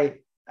by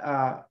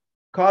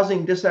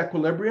causing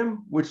disequilibrium,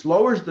 which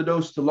lowers the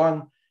dose to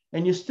lung,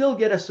 and you still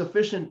get a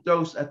sufficient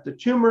dose at the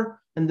tumor.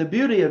 And the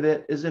beauty of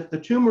it is if the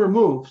tumor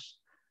moves,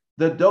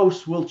 the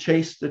dose will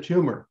chase the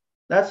tumor.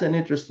 That's an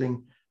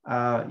interesting,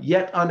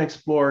 yet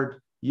unexplored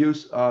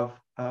use of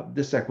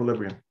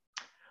disequilibrium.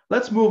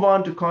 Let's move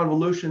on to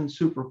convolution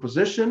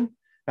superposition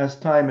as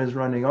time is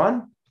running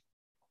on.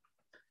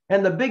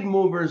 And the big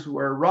movers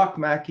were Rock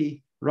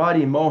Mackey,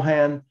 Roddy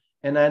Mohan,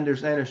 and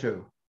Anders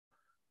Eneshu.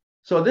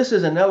 So this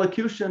is an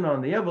elocution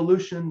on the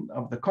evolution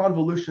of the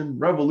convolution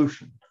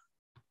revolution.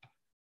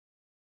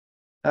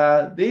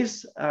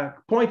 These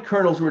point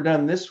kernels were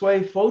done this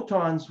way.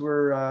 Photons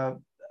were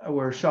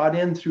shot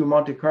in through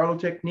Monte Carlo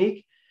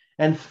technique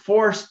and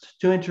forced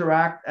to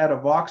interact at a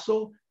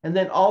voxel, and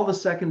then all the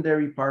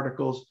secondary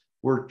particles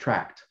were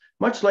tracked,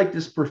 much like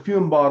this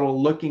perfume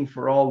bottle looking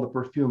for all the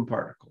perfume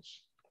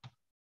particles.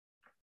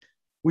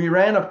 We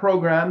ran a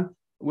program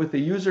with a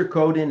user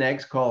code in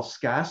eggs called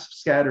SCASP,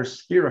 scatter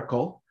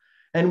spherical,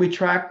 and we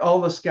tracked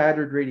all the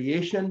scattered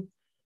radiation.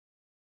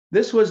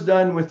 This was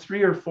done with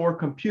 3 or 4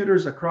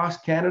 computers across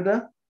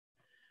Canada.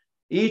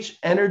 Each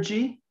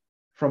energy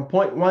from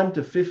 0.1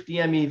 to 50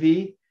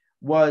 MeV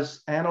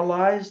was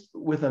analyzed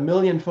with 1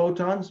 million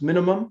photons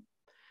minimum.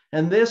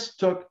 And this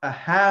took a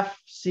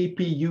half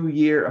CPU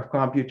year of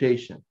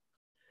computation.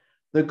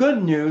 The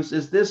good news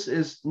is this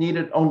is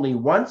needed only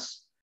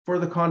once for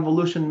the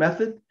convolution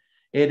method.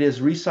 It is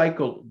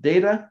recycled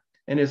data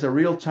and is a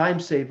real time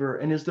saver,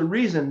 and is the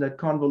reason that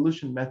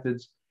convolution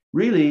methods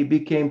really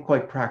became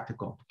quite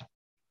practical.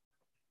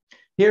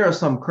 Here are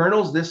some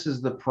kernels. This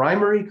is the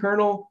primary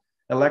kernel,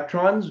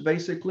 electrons,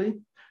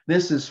 basically.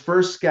 This is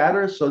first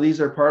scatter. So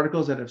these are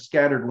particles that have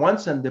scattered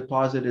once and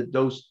deposited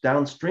those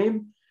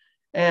downstream,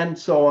 and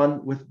so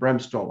on with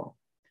bremsstrahlung.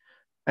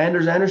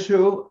 Anders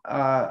Eneshu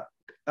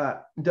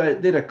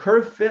did a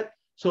curve fit.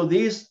 So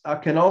these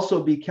can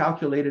also be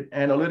calculated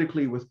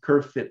analytically with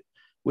curve fit,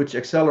 which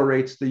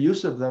accelerates the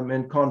use of them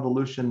in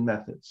convolution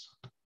methods.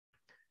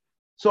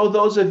 So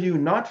those of you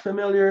not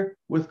familiar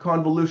with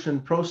convolution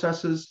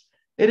processes,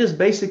 it is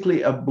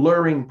basically a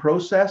blurring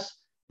process.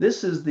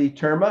 This is the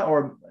terma,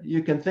 or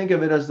you can think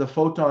of it as the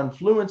photon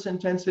fluence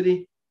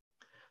intensity.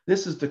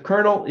 This is the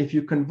kernel. If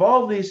you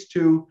convolve these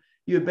two,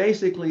 you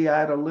basically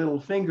add a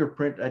little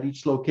fingerprint at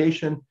each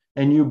location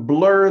and you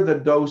blur the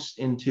dose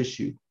in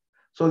tissue.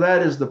 So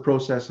that is the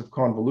process of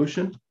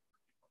convolution.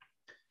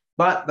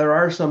 But there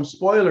are some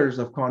spoilers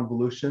of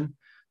convolution.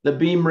 The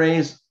beam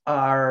rays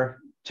are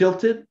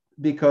tilted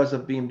because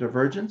of beam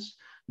divergence.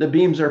 The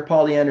beams are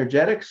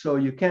polyenergetic, so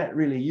you can't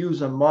really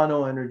use a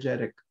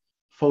monoenergetic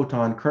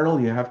photon kernel.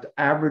 You have to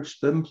average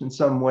them in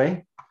some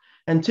way.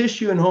 And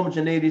tissue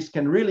inhomogeneities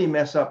can really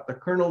mess up the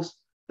kernels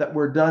that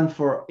were done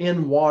for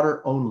in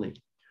water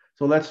only.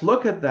 So let's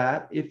look at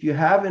that. If you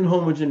have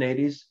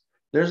inhomogeneities,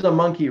 there's a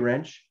monkey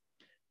wrench.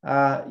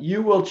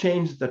 You will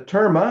change the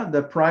terma,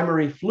 the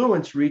primary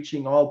fluence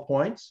reaching all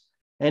points.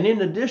 And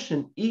in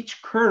addition,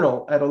 each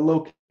kernel at a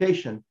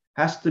location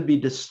has to be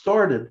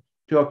distorted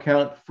to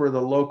account for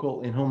the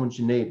local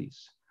inhomogeneities.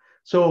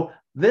 So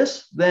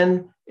this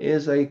then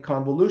is a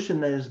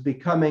convolution that is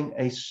becoming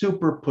a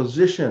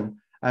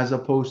superposition as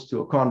opposed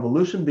to a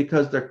convolution,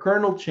 because the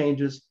kernel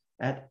changes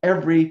at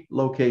every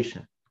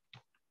location.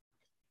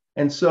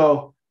 And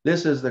so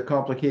this is the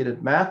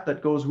complicated math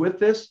that goes with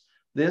this.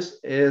 This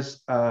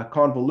is a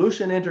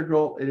convolution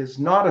integral. It is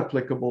not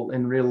applicable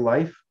in real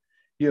life.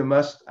 You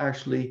must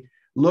actually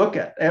look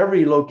at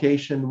every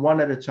location one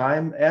at a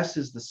time. S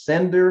is the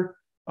sender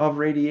of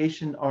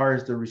radiation, R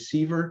is the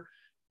receiver.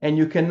 And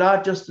you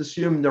cannot just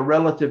assume the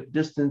relative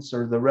distance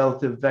or the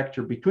relative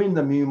vector between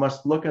them. You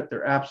must look at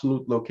their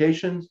absolute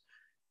locations,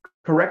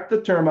 correct the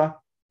terma,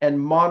 and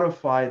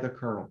modify the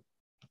kernel.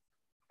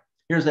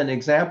 Here's an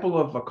example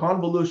of a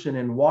convolution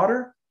in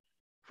water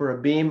for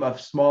a beam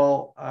of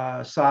small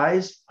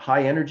size,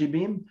 high energy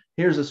beam.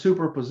 Here's a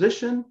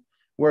superposition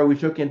where we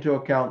took into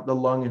account the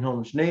lung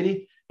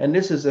inhomogeneity. And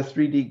this is a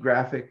 3D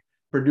graphic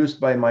produced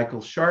by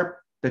Michael Sharp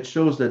that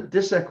shows the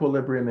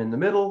disequilibrium in the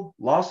middle,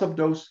 loss of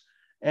dose,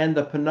 and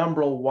the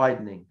penumbral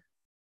widening.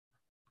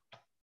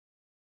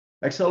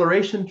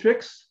 Acceleration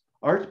tricks,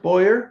 Art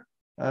Boyer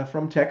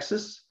from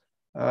Texas.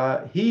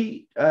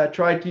 He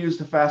tried to use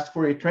the fast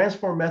Fourier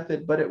transform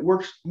method, but it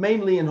works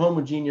mainly in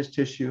homogeneous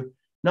tissue,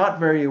 not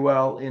very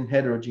well in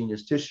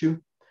heterogeneous tissue.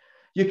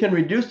 You can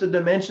reduce the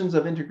dimensions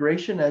of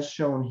integration as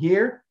shown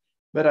here,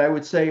 but I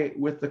would say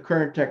with the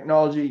current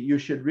technology, you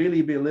should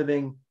really be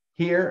living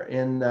here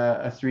in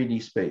a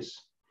 3D space.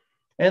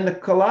 And the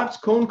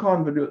collapsed cone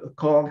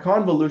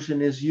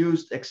convolution is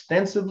used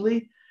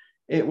extensively.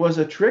 It was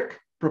a trick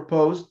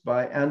proposed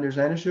by Anders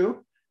Anishu,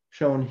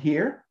 shown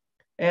here.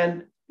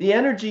 And the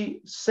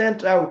energy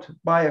sent out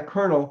by a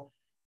kernel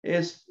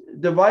is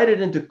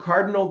divided into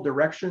cardinal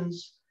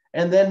directions.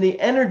 And then the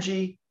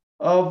energy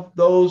of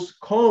those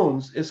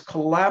cones is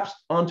collapsed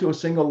onto a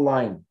single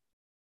line.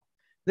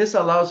 This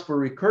allows for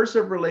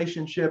recursive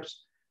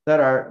relationships that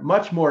are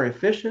much more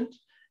efficient.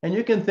 And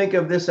you can think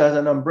of this as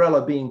an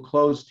umbrella being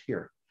closed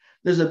here.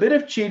 There's a bit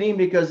of cheating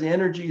because the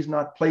energy is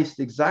not placed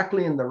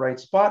exactly in the right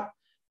spot,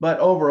 but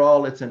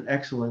overall it's an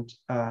excellent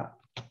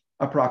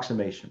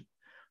approximation.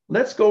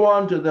 Let's go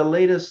on to the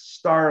latest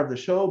star of the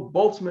show,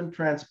 Boltzmann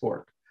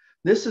transport.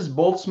 This is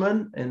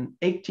Boltzmann in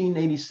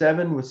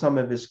 1887 with some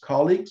of his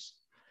colleagues.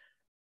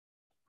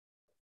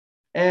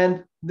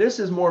 And this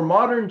is more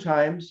modern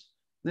times.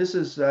 This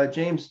is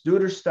James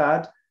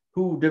Duderstadt,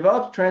 who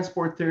developed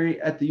transport theory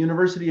at the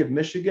University of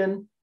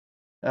Michigan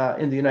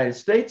in the United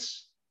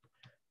States.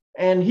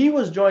 And he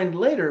was joined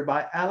later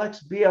by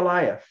Alex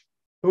Bielayev,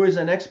 who is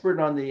an expert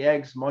on the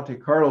EGGS Monte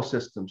Carlo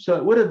system. So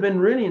it would have been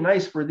really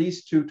nice for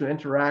these two to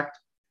interact,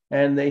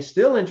 and they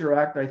still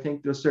interact, I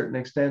think, to a certain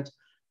extent,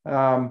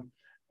 and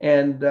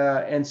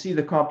see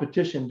the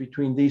competition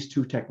between these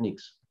two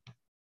techniques.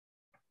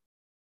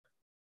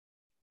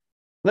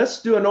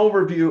 Let's do an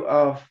overview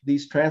of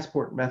these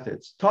transport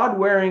methods. Todd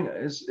Waring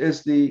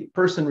is the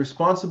person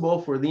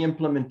responsible for the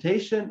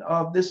implementation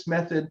of this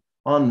method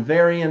on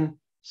Varian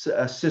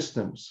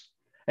systems.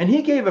 And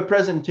he gave a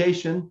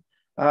presentation.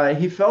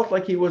 He felt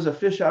like he was a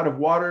fish out of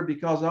water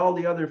because all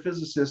the other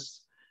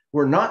physicists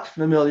were not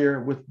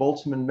familiar with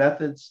Boltzmann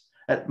methods.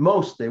 At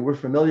most, they were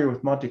familiar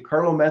with Monte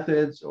Carlo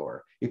methods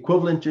or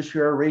equivalent to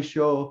share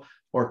ratio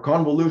or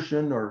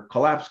convolution or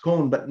collapsed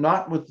cone, but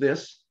not with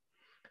this.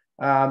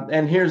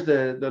 And here's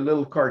the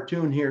little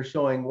cartoon here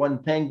showing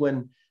one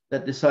penguin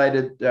that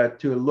decided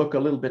to look a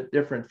little bit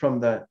different from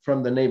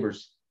the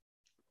neighbors.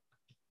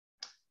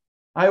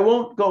 I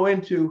won't go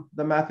into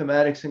the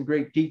mathematics in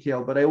great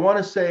detail, but I want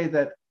to say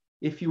that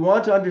if you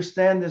want to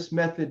understand this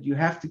method, you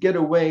have to get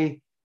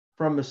away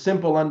from a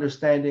simple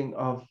understanding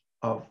of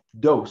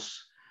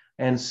dose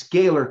and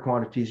scalar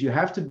quantities. You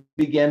have to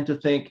begin to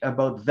think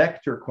about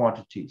vector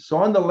quantities. So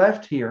on the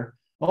left here,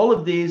 all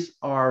of these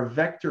are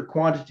vector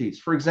quantities.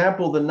 For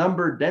example, the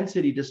number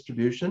density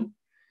distribution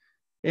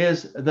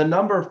is the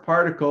number of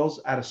particles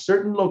at a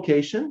certain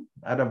location,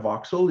 at a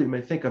voxel, you may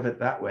think of it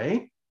that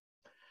way,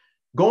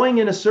 going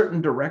in a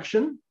certain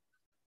direction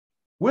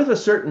with a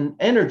certain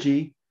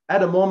energy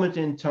at a moment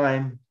in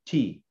time,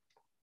 t.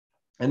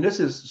 And this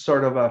is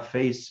sort of a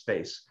phase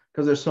space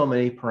because there's so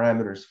many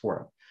parameters for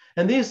them.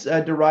 And these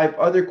derive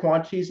other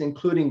quantities,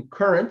 including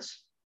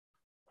currents.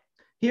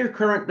 Here,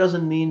 current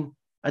doesn't mean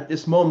at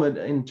this moment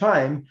in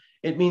time,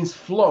 it means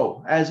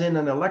flow, as in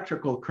an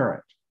electrical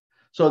current.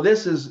 So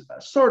this is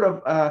sort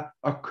of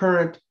a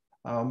current,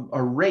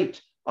 a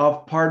rate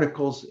of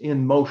particles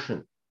in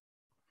motion.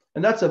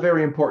 And that's a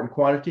very important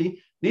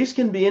quantity. These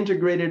can be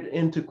integrated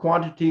into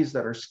quantities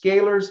that are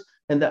scalars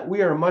and that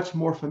we are much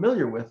more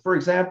familiar with. For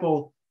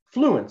example,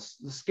 fluence,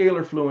 the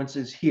scalar fluence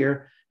is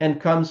here and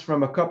comes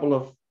from a couple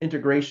of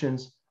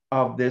integrations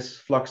of this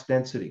flux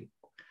density.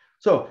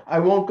 So I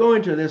won't go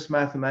into this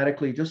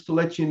mathematically, just to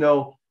let you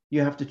know,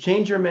 you have to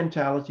change your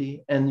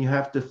mentality and you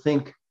have to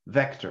think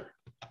vector.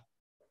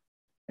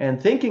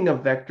 And thinking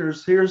of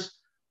vectors, here's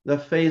the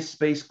phase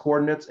space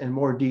coordinates in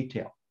more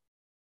detail.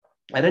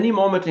 At any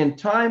moment in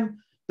time,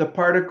 the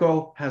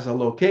particle has a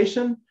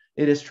location,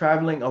 it is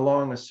traveling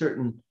along a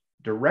certain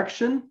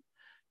direction,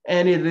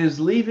 and it is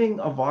leaving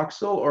a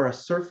voxel or a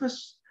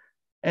surface,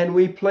 and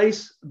we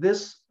place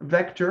this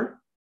vector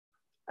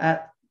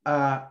at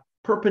a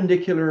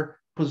perpendicular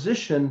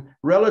position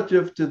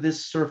relative to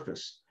this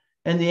surface.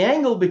 And the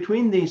angle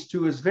between these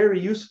two is very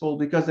useful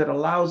because it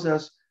allows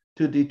us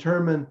to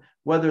determine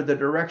whether the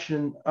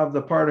direction of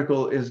the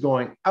particle is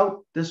going out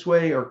this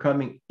way or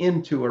coming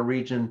into a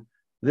region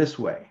this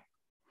way.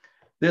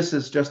 This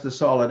is just the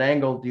solid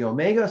angle d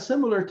omega,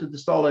 similar to the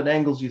solid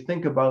angles you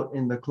think about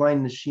in the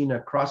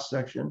Klein-Nishina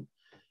cross-section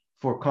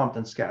for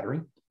Compton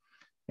scattering.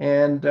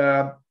 And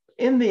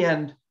in the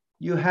end,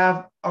 you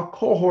have a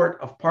cohort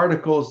of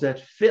particles that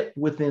fit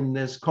within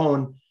this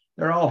cone.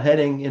 They're all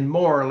heading in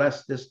more or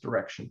less this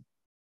direction.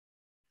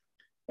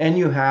 And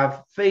you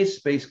have phase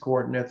space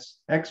coordinates,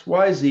 x,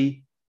 y,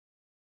 z,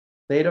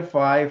 theta,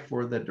 phi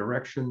for the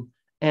direction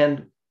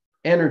and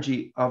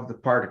energy of the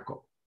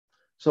particle.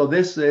 So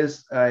this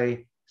is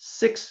a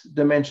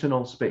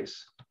 6-dimensional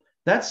space.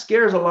 That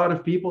scares a lot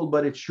of people,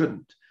 but it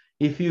shouldn't.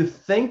 If you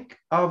think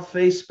of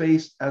phase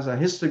space as a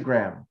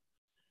histogram,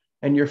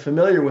 and you're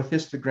familiar with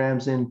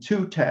histograms in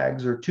 2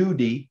 tags or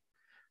 2D,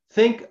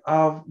 think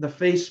of the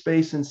phase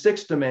space in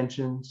 6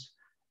 dimensions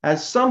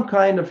as some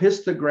kind of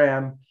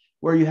histogram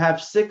where you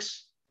have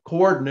 6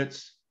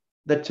 coordinates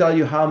that tell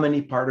you how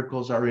many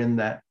particles are in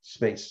that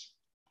space.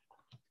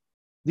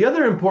 The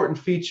other important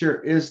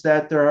feature is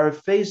that there are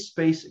phase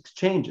space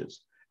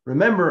exchanges.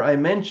 Remember, I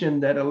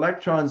mentioned that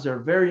electrons are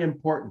very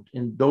important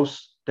in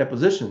dose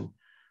deposition.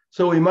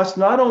 So we must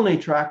not only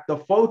track the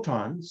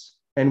photons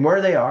and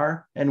where they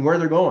are and where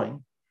they're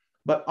going,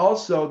 but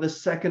also the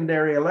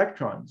secondary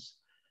electrons.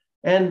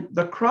 And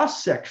the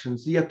cross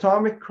sections, the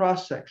atomic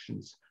cross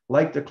sections,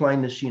 like the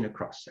Klein-Nishina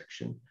cross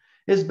section,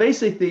 is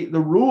basically the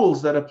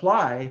rules that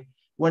apply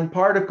when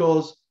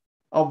particles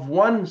of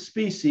one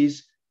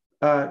species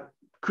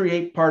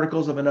create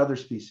particles of another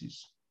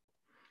species.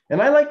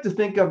 And I like to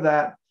think of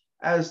that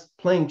as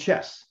playing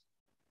chess.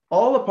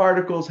 All the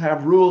particles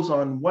have rules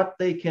on what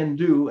they can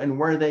do and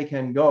where they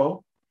can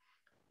go.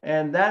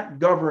 And that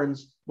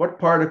governs what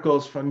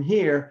particles from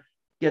here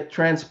get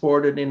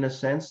transported, in a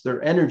sense,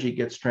 their energy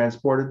gets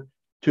transported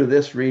to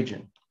this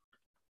region.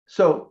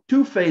 So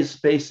 2 phase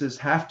spaces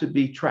have to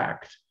be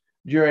tracked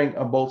during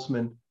a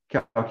Boltzmann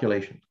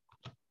calculation.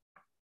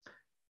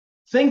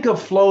 Think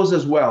of flows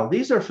as well.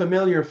 These are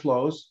familiar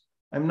flows.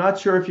 I'm not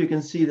sure if you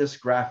can see this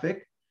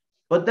graphic,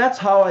 but that's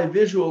how I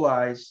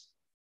visualize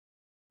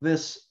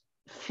this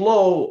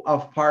flow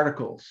of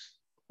particles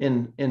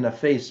in a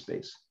phase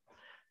space.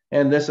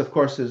 And this, of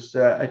course, is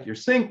at your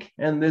sink,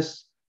 and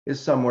this is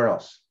somewhere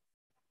else.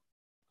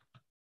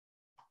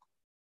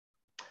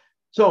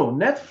 So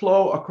net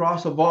flow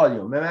across a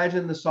volume.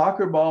 Imagine the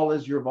soccer ball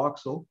is your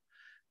voxel.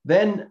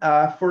 Then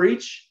for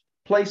each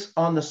place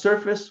on the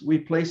surface, we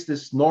place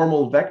this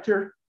normal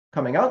vector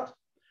coming out.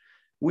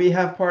 We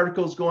have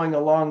particles going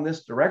along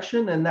this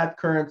direction, and that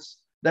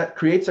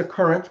creates a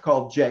current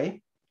called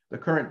J, the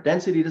current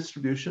density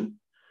distribution.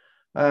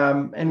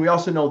 And we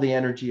also know the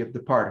energy of the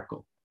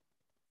particle.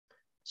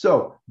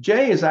 So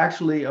J is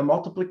actually a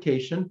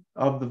multiplication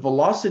of the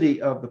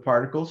velocity of the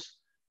particles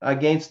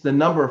against the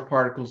number of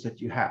particles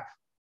that you have.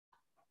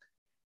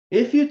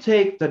 If you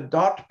take the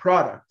dot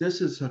product,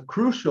 this is a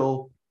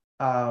crucial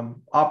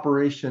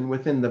operation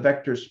within the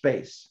vector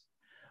space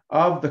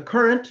of the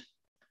current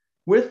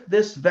with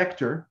this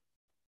vector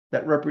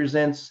that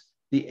represents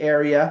the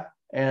area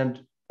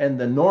and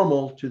the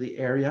normal to the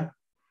area,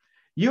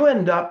 you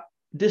end up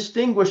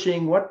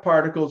distinguishing what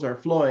particles are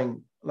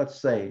flowing,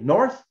 let's say,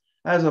 north,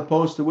 as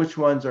opposed to which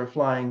ones are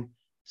flying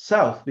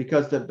south,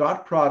 because the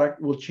dot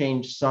product will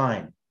change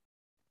sign.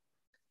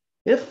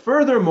 If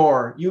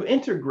furthermore you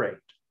integrate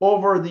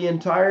over the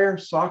entire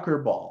soccer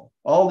ball,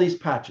 all these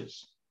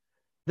patches,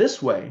 this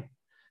way,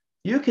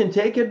 you can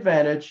take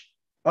advantage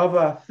of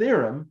a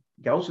theorem,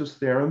 Gauss's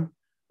theorem,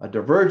 a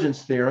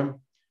divergence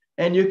theorem,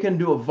 and you can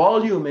do a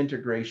volume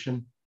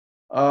integration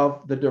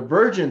of the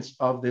divergence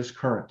of this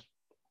current.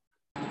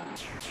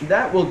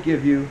 That will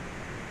give you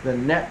the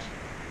net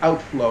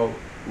outflow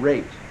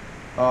rate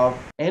of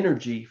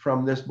energy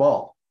from this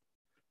ball.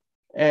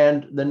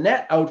 And the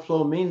net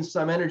outflow means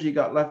some energy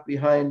got left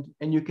behind,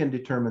 and you can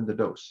determine the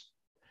dose.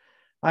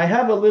 I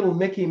have a little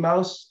Mickey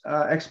Mouse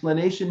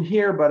explanation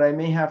here, but I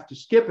may have to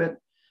skip it.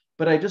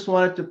 But I just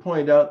wanted to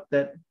point out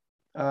that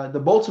the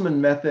Boltzmann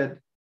method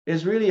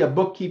is really a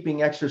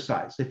bookkeeping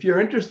exercise. If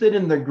you're interested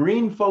in the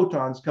green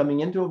photons coming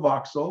into a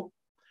voxel,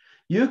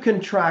 you can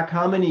track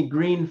how many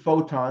green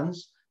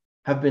photons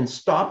have been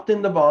stopped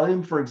in the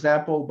volume, for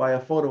example, by a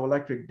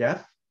photoelectric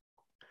death,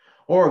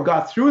 or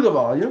got through the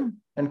volume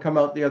and come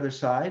out the other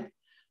side.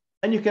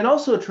 And you can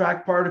also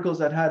track particles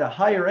that had a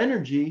higher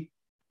energy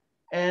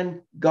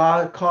and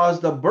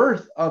caused the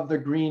birth of the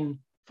green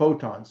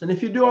photons. And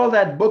if you do all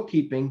that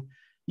bookkeeping,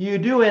 you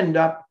do end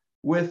up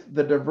with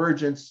the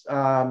divergence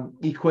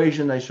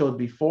equation I showed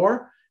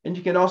before. And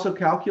you can also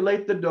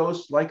calculate the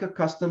dose like a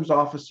customs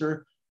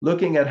officer,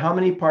 looking at how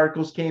many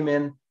particles came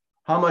in,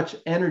 how much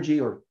energy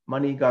or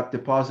money got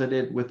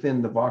deposited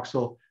within the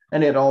voxel,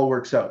 and it all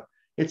works out.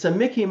 It's a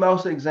Mickey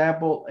Mouse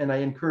example, and I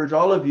encourage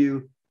all of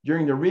you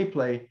during the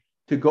replay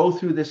to go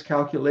through this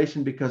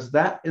calculation, because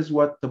that is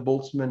what the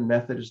Boltzmann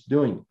method is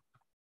doing.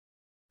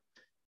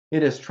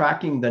 It is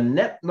tracking the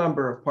net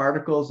number of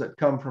particles that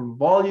come from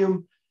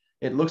volume.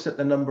 It looks at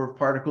the number of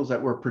particles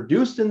that were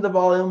produced in the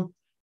volume.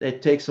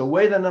 It takes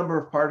away the number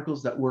of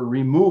particles that were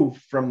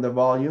removed from the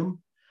volume.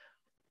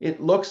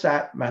 It looks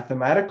at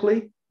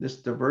mathematically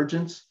this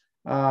divergence,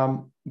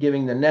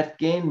 giving the net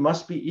gain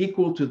must be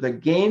equal to the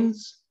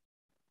gains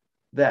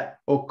that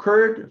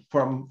occurred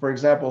from, for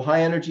example,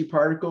 high energy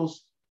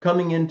particles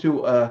coming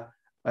into a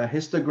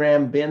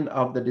histogram bin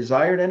of the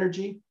desired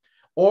energy,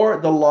 or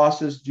the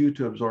losses due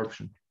to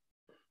absorption.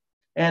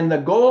 And the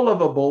goal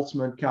of a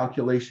Boltzmann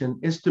calculation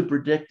is to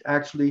predict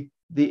actually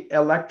the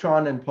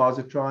electron and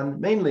positron,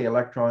 mainly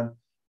electron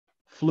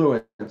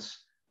fluence.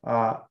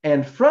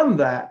 And from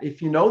that,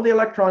 if you know the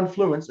electron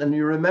fluence, and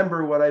you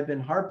remember what I've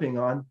been harping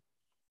on,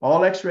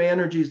 all X-ray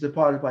energy is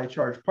deposited by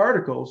charged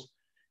particles,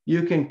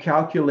 you can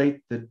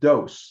calculate the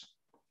dose.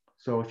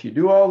 So if you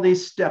do all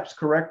these steps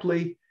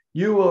correctly,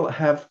 you will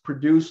have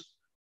produced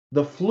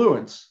the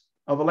fluence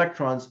of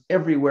electrons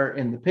everywhere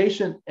in the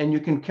patient, and you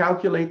can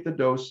calculate the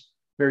dose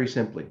very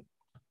simply.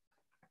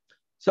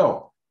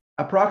 So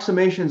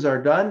approximations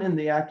are done in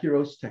the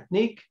Acuros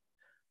technique.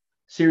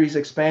 Series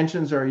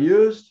expansions are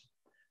used.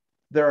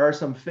 There are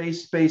some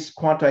phase space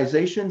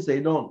quantizations. They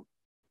don't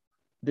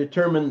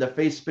determine the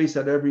phase space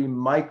at every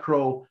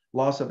micro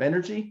loss of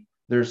energy.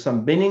 There's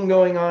some binning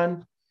going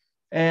on,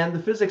 and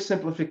the physics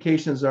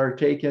simplifications are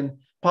taken.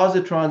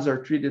 Positrons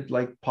are treated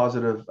like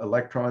positive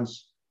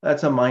electrons.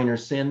 That's a minor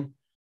sin,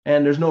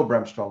 and there's no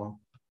Bremsstrahlung.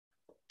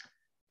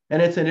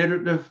 And it's an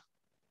iterative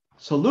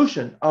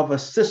solution of a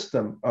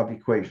system of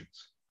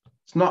equations.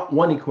 It's not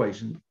one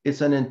equation.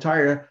 It's an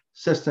entire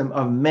system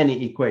of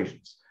many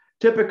equations.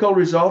 Typical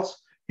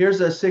results,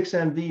 here's a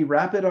 6MV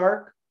rapid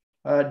arc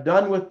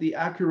done with the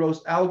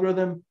Acuros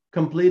algorithm,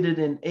 completed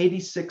in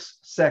 86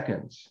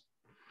 seconds.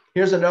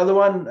 Here's another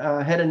one,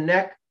 head and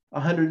neck,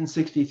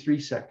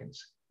 163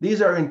 seconds.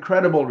 These are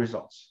incredible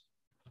results.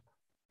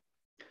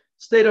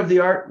 State of the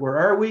art, where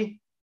are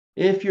we?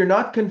 If you're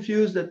not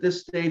confused at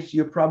this stage,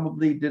 you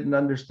probably didn't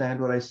understand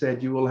what I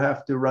said. You will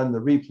have to run the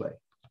replay.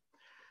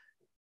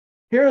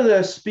 Here are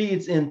the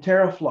speeds in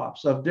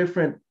teraflops of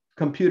different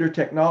computer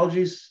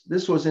technologies.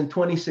 This was in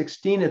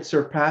 2016. It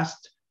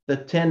surpassed the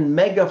 10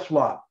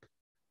 megaflop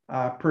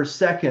per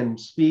second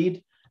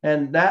speed.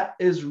 And that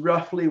is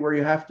roughly where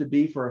you have to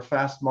be for a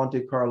fast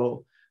Monte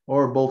Carlo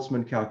or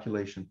Boltzmann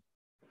calculation.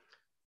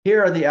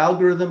 Here are the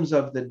algorithms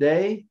of the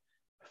day.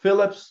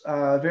 Phillips,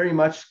 very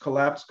much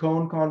collapsed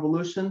cone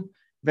convolution.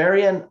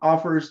 Varian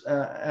offers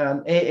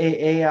an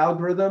AAA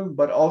algorithm,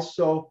 but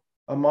also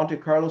a Monte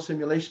Carlo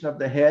simulation of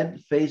the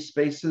head, phase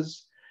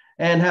spaces,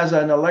 and has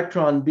an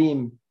electron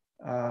beam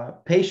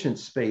patient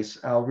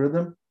space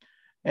algorithm.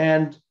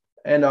 And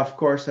of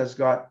course has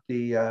got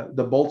the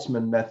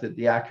Boltzmann method,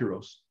 the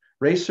Acuros.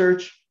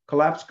 Research,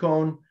 collapsed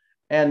cone,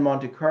 and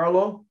Monte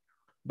Carlo,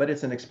 but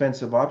it's an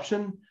expensive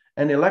option.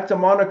 And Electa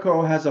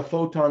Monaco has a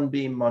photon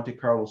beam Monte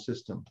Carlo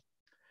system.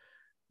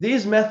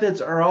 These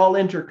methods are all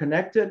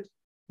interconnected.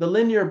 The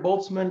linear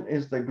Boltzmann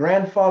is the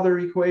grandfather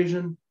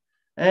equation,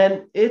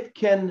 and it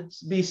can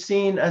be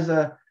seen as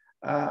a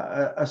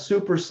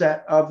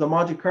superset of the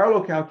Monte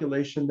Carlo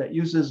calculation that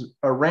uses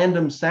a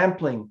random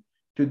sampling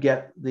to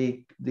get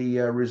the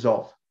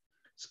result.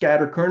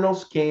 Scatter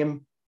kernels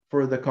came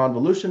for the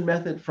convolution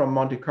method from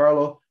Monte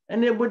Carlo,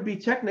 and it would be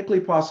technically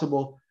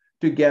possible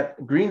to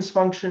get Green's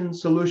function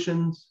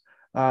solutions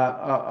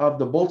of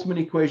the Boltzmann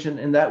equation,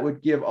 and that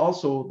would give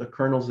also the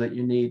kernels that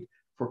you need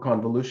for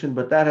convolution,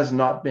 but that has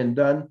not been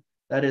done.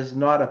 That is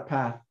not a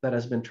path that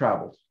has been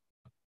traveled.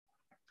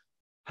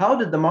 How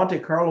did the Monte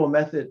Carlo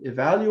method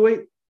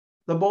evaluate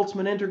the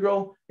Boltzmann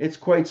integral? It's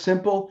quite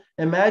simple.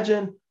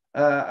 Imagine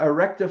a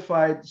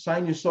rectified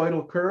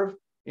sinusoidal curve,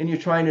 and you're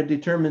trying to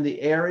determine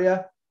the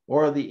area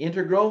or the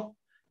integral.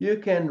 You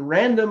can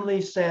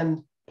randomly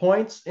send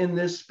points in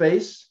this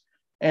space,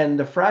 and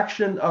the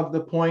fraction of the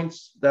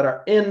points that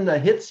are in the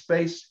hit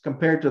space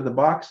compared to the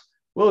box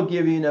will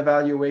give you an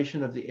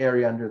evaluation of the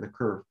area under the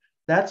curve.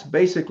 That's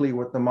basically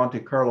what the Monte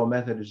Carlo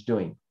method is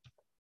doing.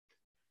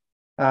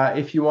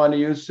 If you want to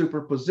use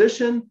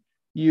superposition,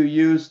 you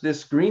use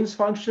this Green's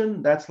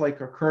function. That's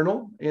like a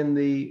kernel in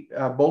the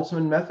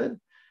Boltzmann method.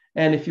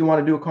 And if you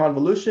want to do a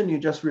convolution, you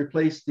just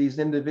replace these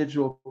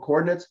individual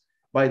coordinates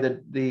by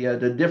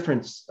the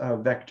difference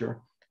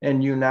vector,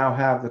 and you now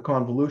have the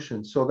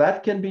convolution. So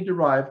that can be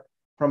derived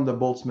from the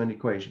Boltzmann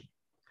equation.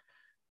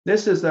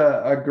 This is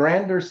a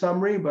grander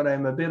summary, but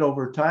I'm a bit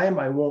over time.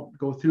 I won't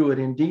go through it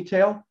in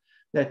detail.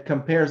 That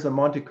compares the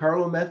Monte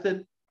Carlo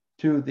method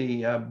to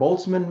the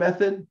Boltzmann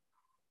method.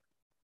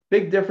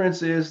 Big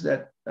difference is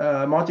that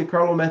Monte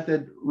Carlo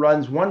method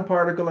runs one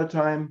particle at a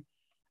time,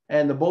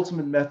 and the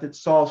Boltzmann method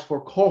solves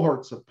for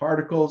cohorts of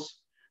particles.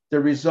 The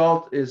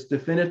result is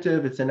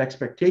definitive. It's an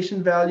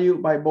expectation value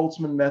by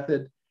Boltzmann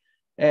method,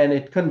 and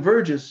it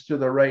converges to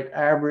the right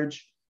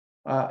average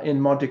in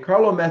Monte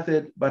Carlo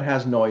method, but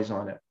has noise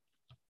on it.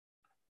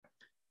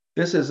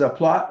 This is a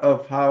plot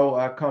of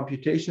how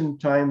computation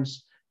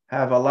times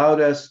have allowed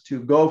us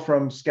to go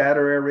from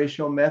scatter error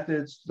ratio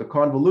methods, the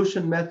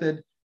convolution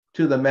method,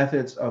 to the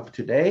methods of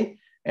today.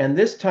 And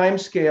this time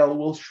scale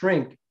will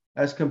shrink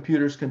as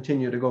computers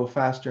continue to go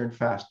faster and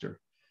faster.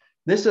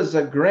 This is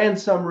a grand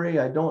summary.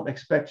 I don't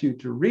expect you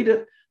to read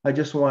it. I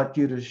just want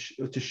you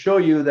to show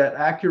you that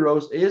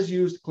Acuros is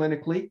used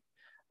clinically.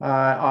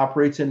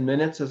 operates in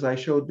minutes, as I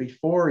showed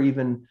before,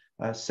 even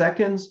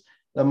seconds.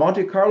 The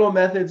Monte Carlo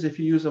methods, if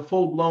you use a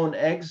full-blown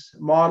eggs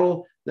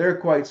model, they're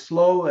quite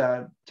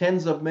slow,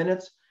 tens of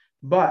minutes.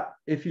 But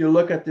if you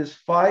look at this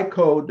Phi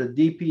code, the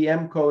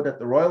DPM code at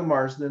the Royal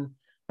Marsden,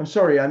 I'm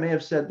sorry, I may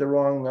have said the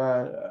wrong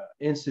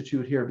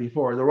institute here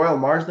before, the Royal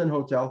Marsden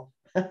Hotel,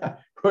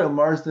 Royal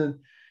Marsden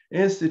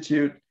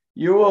Institute,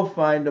 you will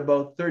find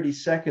about 30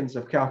 seconds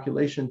of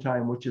calculation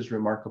time, which is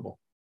remarkable.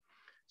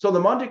 So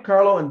the Monte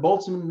Carlo and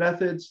Boltzmann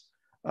methods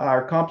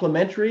are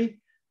complementary.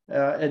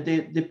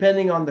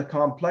 Depending on the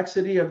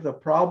complexity of the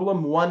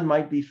problem, one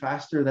might be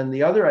faster than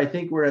the other. I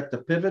think we're at the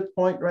pivot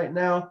point right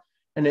now,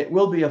 and it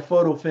will be a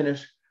photo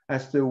finish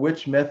as to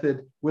which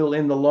method will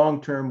in the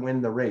long term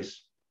win the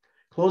race.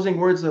 Closing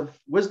words of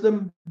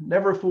wisdom: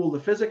 never fool the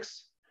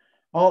physics.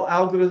 All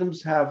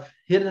algorithms have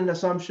hidden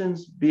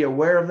assumptions. Be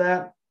aware of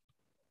that.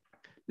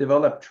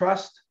 Develop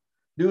trust.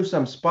 Do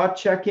some spot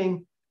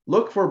checking.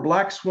 Look for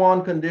black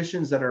swan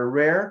conditions that are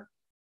rare,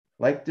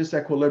 like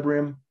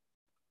disequilibrium.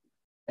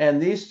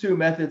 And these two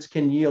methods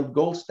can yield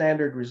gold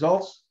standard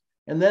results.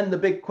 And then the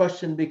big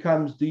question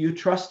becomes, do you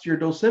trust your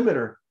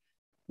dosimeter?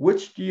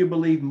 Which do you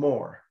believe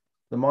more,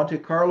 the Monte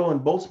Carlo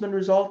and Boltzmann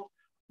result,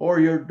 or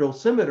your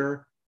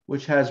dosimeter,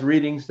 which has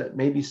readings that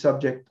may be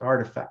subject to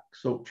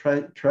artifacts? So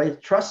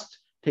trust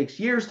takes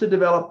years to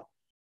develop,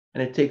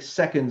 and it takes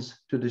seconds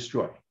to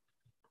destroy.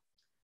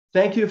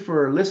 Thank you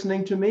for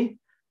listening to me.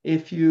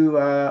 If you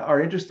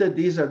are interested,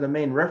 these are the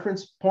main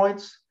reference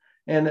points.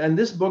 And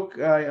this book,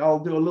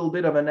 I'll do a little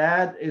bit of an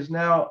ad, is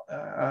now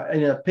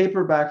in a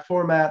paperback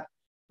format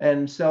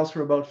and sells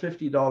for about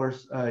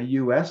 $50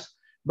 US.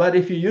 But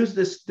if you use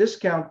this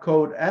discount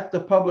code at the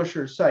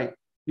publisher's site,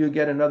 you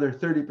get another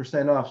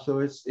 30% off. So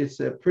it's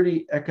a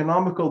pretty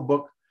economical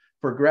book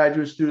for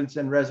graduate students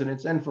and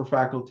residents and for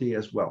faculty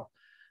as well.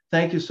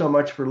 Thank you so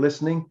much for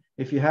listening.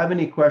 If you have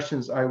any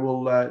questions, I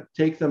will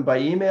take them by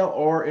email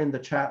or in the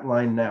chat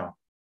line now.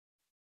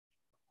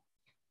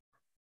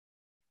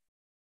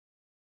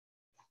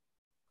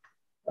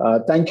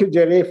 Thank you,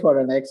 Jerry, for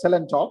an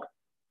excellent talk.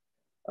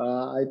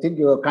 I think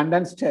you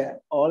condensed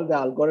all the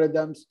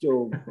algorithms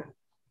to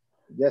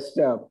just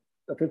a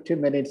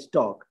 15 minutes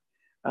talk.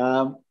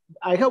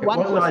 I have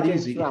one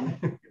question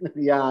from,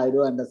 yeah, I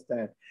do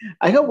understand.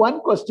 I have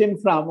one question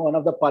from one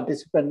of the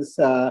participants,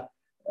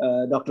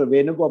 Dr.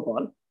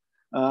 Venugopal,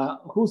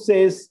 who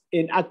says,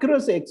 in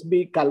aqueous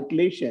XB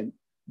calculation,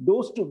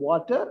 dose to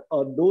water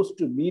or dose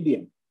to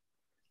medium,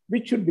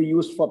 which should be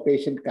used for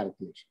patient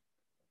calculation?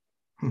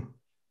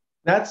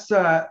 That's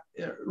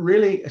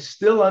really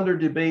still under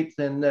debate.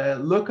 And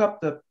look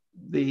up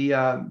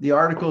the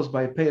articles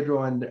by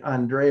Pedro and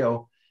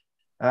Andreo.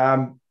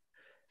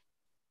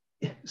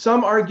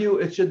 Some argue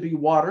it should be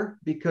water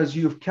because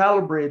you've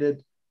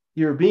calibrated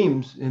your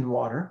beams in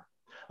water.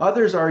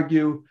 Others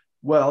argue,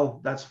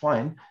 well, that's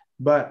fine,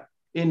 but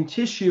in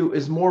tissue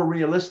is more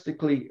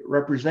realistically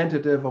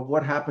representative of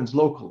what happens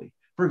locally.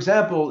 For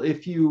example,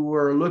 if you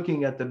were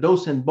looking at the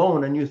dose in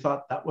bone and you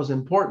thought that was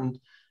important,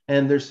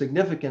 and there's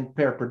significant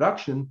pair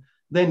production,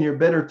 then you're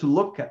better to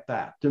look at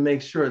that to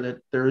make sure that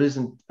there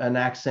isn't an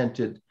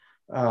accented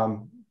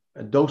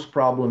dose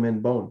problem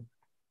in bone.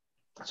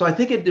 So I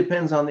think it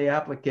depends on the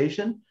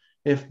application.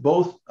 If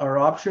both are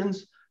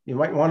options, you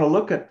might want to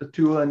look at the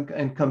two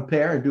and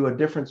compare and do a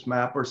difference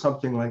map or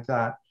something like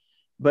that.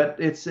 But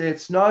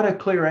it's not a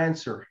clear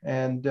answer.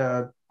 And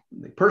the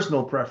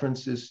personal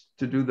preference is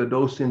to do the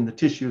dose in the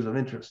tissues of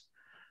interest.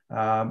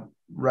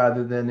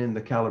 Rather than in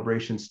the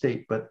calibration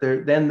state. But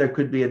then there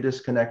could be a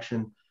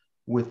disconnection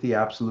with the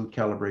absolute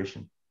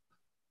calibration.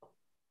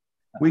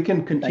 We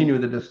can continue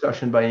the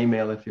discussion by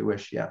email if you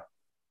wish, yeah.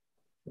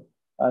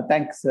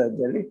 Thanks,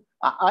 Jerry.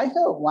 I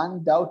have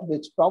one doubt,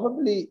 which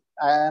probably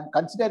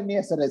consider me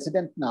as a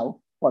resident now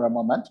for a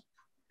moment,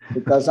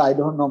 because I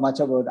don't know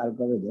much about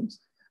algorithms.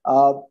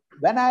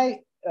 When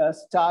I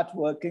start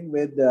working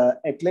with the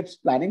Eclipse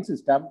planning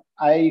system,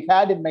 I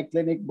had in my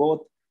clinic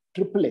both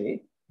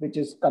AAA, which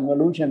is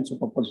convolution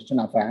superposition,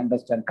 if I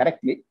understand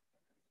correctly,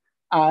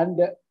 and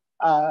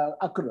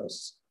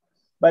Acros.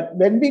 But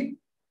when we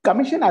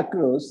commission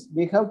Acros,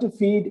 we have to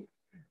feed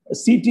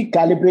CT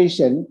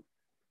calibration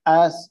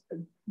as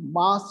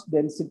mass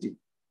density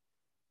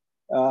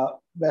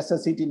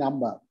versus CT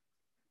number.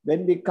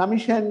 When we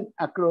commission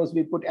Acros,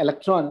 we put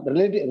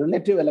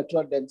relative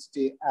electron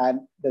density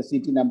and the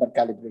CT number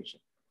calibration.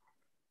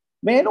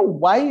 May I know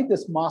why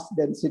this mass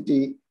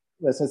density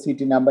versus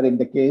CT number in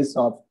the case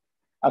of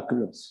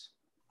Acros?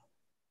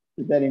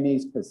 Is there any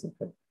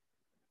specific?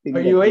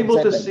 Are you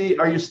able to see?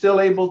 Are you still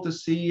able to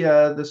see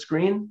the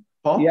screen,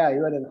 Paul? Yeah,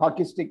 your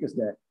hockey stick is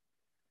there.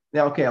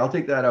 Yeah, okay, I'll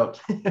take that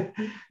out.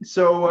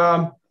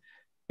 So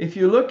if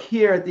you look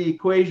here at the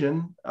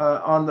equation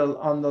on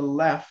the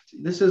left,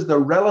 this is the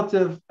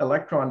relative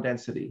electron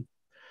density.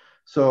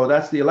 So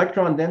that's the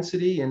electron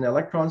density in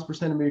electrons per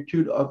centimeter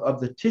cubed of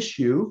the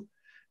tissue,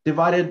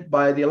 divided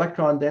by the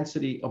electron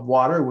density of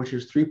water, which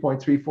is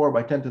 3.34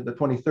 by 10 to the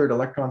 23rd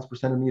electrons per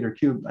centimeter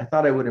cubed. I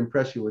thought I would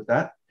impress you with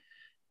that.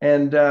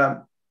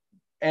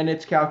 And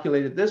it's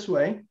calculated this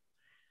way.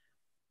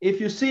 if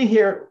you see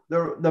here,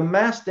 the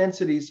mass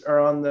densities are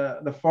on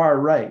the far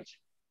right.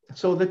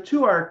 So the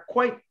two are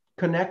quite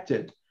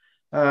connected.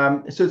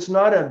 So it's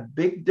not a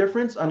big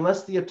difference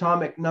unless the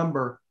atomic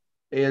number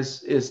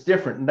is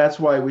different. And that's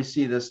why we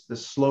see this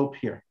slope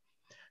here.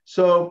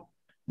 So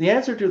the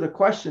answer to the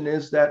question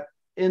is that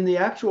in the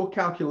actual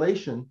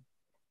calculation,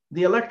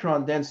 the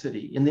electron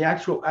density in the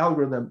actual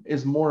algorithm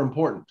is more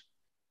important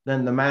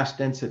than the mass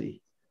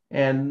density.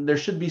 And there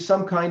should be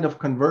some kind of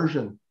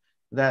conversion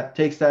that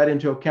takes that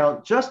into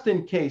account, just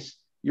in case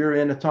you're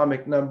in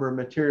atomic number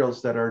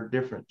materials that are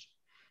different.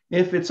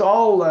 If it's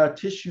all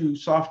tissue,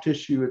 soft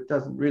tissue, it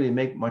doesn't really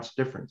make much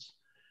difference.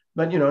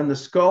 But in the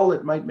skull,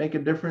 it might make a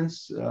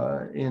difference.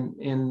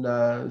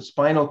 In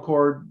spinal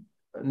cord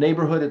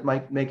neighborhood, it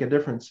might make a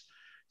difference.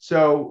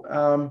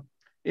 So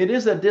it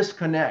is a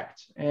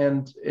disconnect,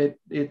 and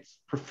it's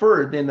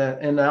preferred in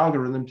an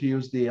algorithm to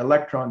use the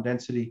electron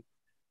density,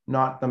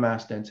 not the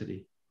mass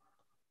density.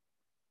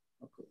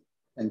 Okay,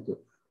 thank you.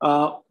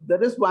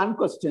 There is one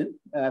question,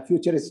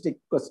 futuristic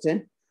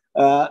question.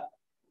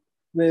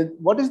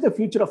 What is the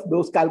future of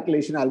those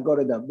calculation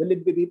algorithm? Will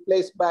it be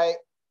replaced by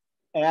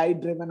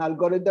AI-driven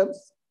algorithms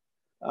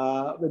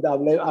with the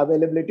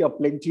availability of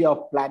plenty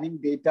of planning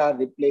data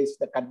replace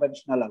the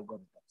conventional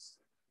algorithms?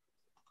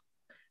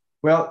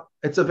 Well,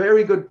 it's a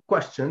very good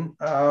question.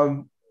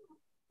 I'll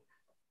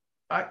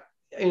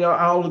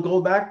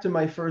go back to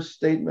my first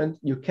statement.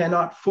 You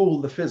cannot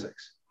fool the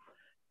physics.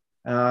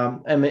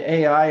 And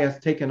AI has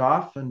taken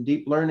off, and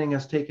deep learning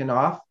has taken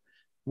off,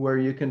 where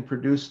you can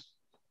produce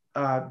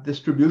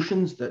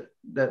distributions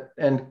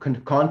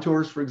and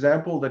contours, for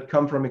example, that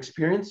come from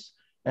experience,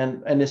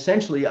 and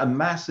essentially a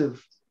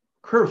massive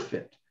curve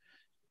fit.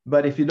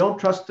 But if you don't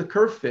trust the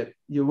curve fit,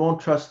 you won't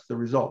trust the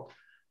result.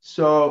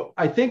 So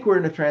I think we're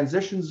in a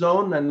transition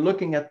zone, and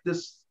looking at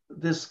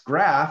this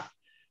graph,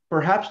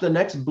 perhaps the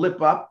next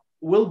blip up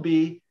will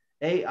be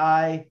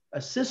AI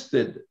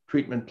assisted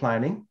treatment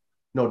planning,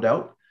 no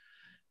doubt.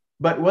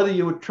 But whether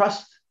you would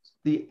trust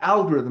the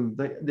algorithm,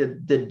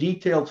 the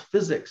detailed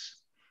physics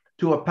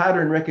to a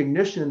pattern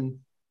recognition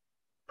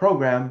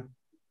program,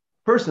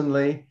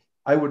 personally,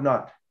 I would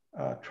not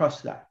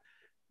trust that.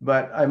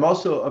 But I'm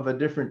also of a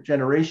different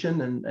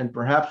generation, and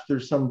perhaps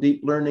there's some deep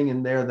learning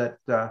in there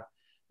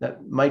that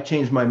might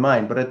change my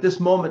mind. But at this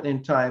moment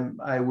in time,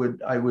 I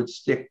would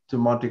stick to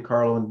Monte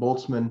Carlo and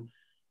Boltzmann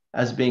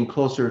as being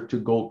closer to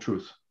gold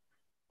truth.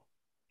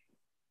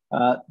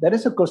 There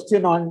is a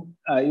question on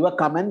your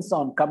comments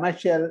on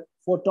commercial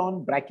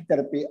photon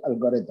brachytherapy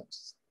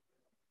algorithms.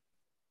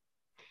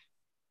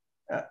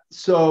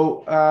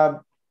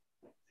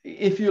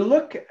 If you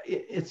look,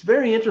 it's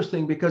very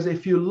interesting, because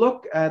if you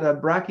look at a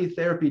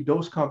brachytherapy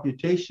dose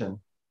computation,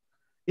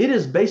 it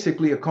is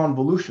basically a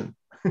convolution.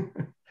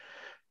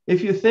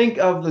 If you think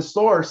of the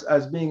source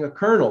as being a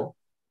kernel,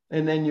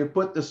 and then you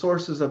put the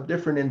sources of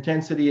different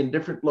intensity in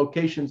different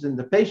locations in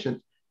the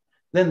patient,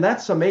 then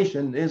that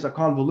summation is a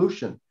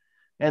convolution.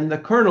 And the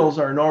kernels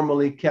are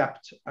normally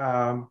kept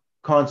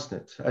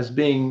constant as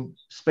being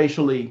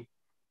spatially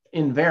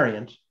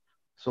invariant.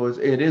 So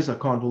it is a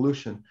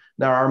convolution.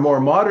 There are more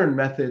modern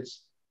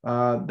methods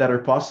that are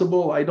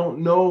possible. I don't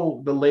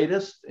know the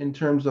latest in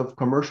terms of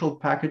commercial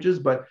packages,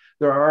 but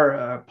there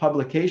are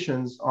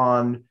publications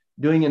on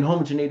doing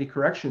inhomogeneity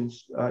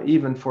corrections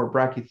even for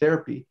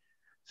brachytherapy.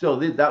 So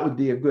that would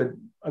be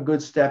a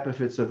good step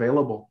if it's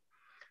available.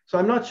 So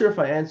I'm not sure if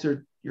I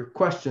answered your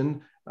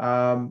question,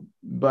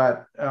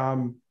 but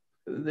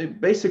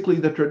basically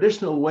the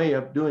traditional way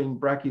of doing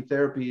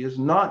brachytherapy is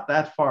not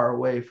that far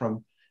away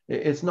from,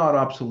 it's not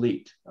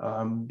obsolete,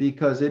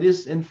 because it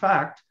is in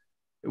fact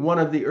one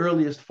of the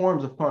earliest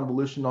forms of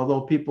convolution,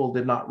 although people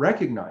did not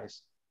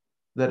recognize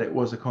that it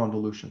was a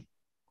convolution.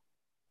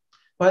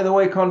 By the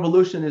way,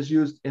 convolution is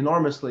used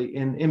enormously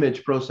in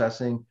image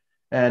processing.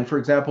 And for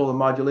example, the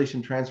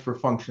modulation transfer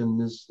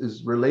function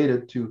is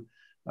related to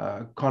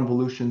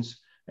convolutions,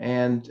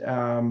 and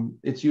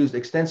it's used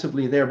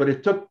extensively there. But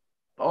it took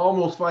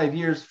almost 5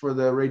 years for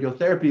the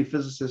radiotherapy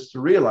physicists to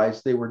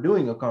realize they were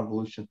doing a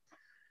convolution.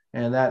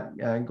 And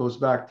that goes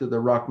back to the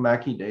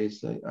Rock-Mackey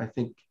days. I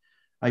think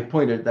I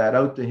pointed that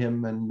out to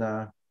him, and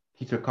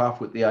he took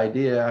off with the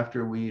idea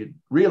after we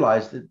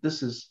realized that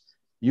this is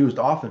used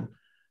often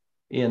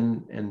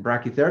in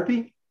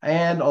brachytherapy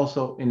and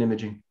also in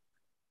imaging.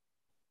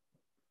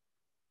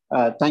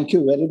 Thank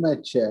you very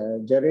much,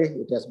 Jerry.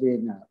 It has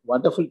been a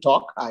wonderful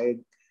talk. I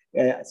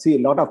see a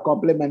lot of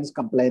compliments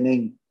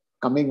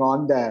coming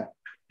on the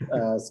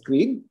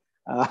screen.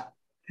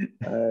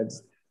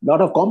 It's a lot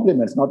of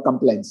compliments, not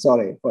complaints.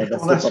 Sorry for the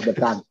slip of the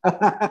tongue.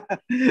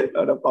 A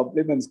lot of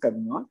compliments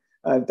coming on.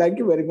 Thank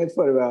you very much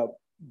for a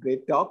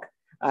great talk.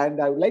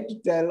 And I would like to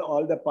tell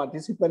all the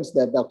participants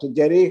that Dr.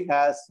 Jerry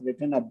has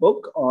written a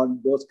book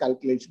on dose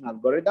calculation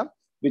algorithm,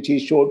 which he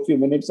showed a few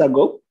minutes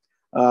ago.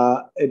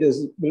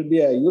 It will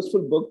be a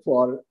useful book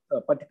for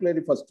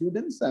particularly for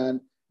students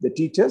and the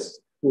teachers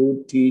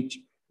who teach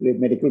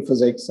medical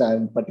physics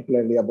and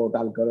particularly about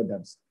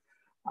algorithms.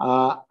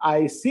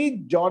 I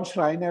see John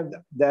Schreiner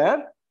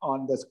there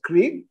on the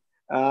screen.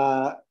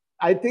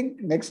 I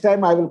think next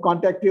time I will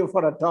contact you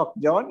for a talk,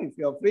 John, if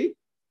you're free.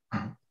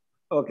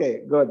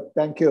 Okay, good.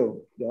 Thank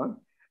you, John.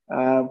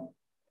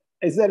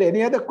 Is there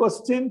any other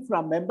question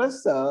from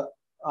members?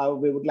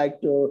 We would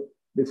like to,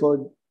 before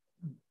we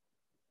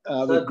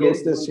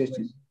close this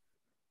session.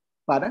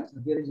 Pardon?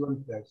 There is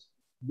one question.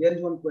 There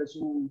is one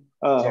question.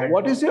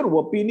 What is your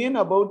opinion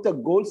about the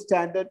gold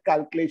standard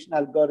calculation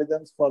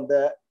algorithms for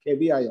the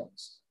heavy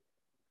ions?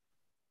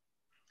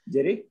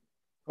 Jerry?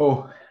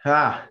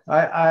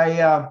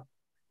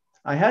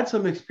 I had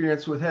some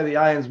experience with heavy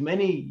ions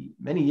many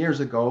years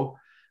ago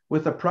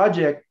with a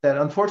project that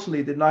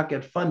unfortunately did not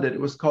get funded. It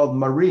was called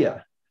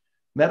MARIA,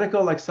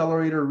 Medical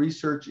Accelerator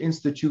Research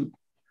Institute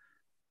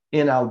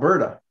in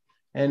Alberta.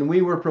 And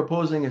we were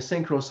proposing a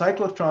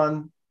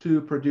synchrocyclotron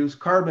to produce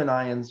carbon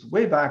ions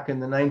way back in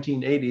the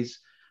 1980s,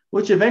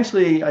 which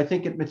eventually, I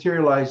think it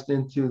materialized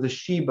into the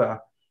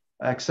Shiba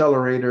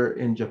accelerator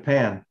in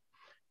Japan.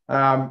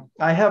 I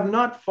have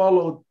not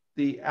followed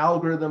the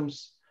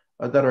algorithms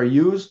that are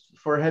used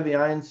for heavy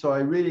ions, so I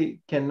really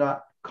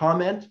cannot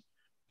comment.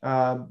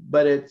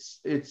 But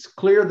it's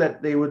clear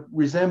that they would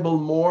resemble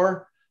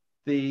more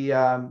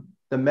the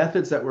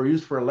methods that were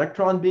used for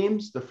electron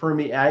beams, the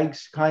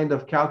Fermi-Aggs kind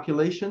of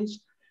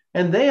calculations.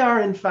 And they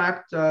are, in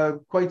fact,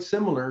 quite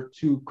similar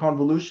to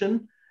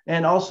convolution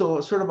and also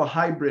sort of a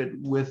hybrid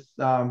with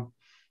the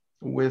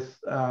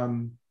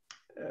Boltzmann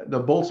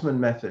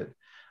method.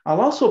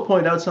 I'll also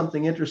point out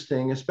something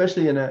interesting,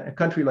 especially in a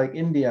country like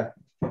India.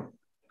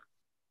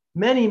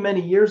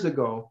 Many years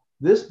ago,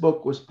 this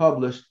book was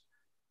published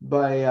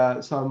by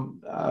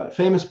some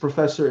famous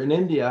professor in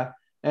India,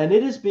 and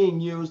it is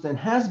being used and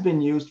has been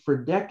used for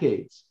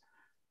decades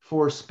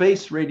for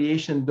space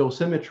radiation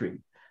dosimetry.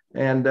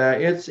 And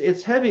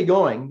it's heavy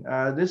going.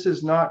 This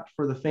is not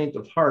for the faint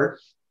of heart,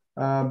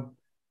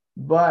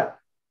 but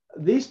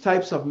these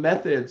types of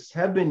methods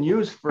have been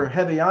used for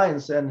heavy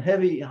ions and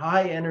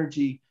high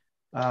energy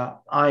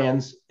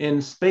ions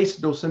in space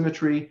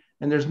dosimetry,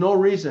 and there's no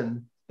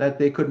reason that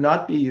they could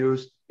not be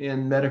used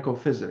in medical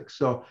physics.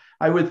 So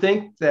I would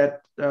think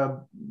that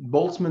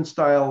Boltzmann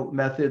style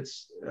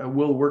methods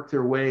will work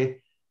their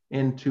way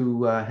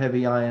into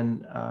heavy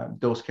ion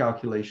dose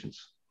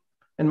calculations.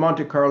 And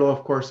Monte Carlo,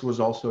 of course, was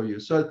also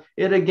used. So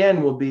it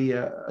again will be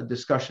a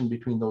discussion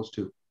between those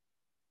two.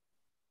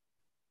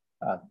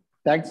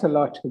 Thanks a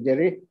lot,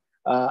 Jerry.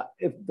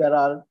 If there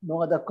are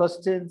no other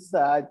questions,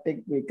 I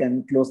think we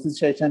can close this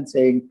session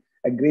saying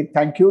a great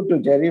thank you to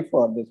Jerry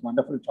for this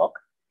wonderful talk.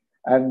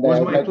 And it was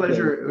my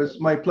pleasure. It was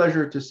my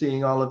pleasure to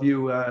seeing all of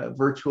you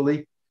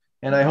virtually.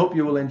 And I hope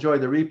you will enjoy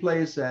the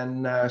replays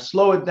and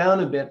slow it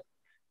down a bit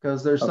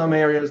because there's some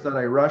areas that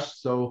I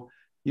rushed. So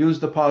use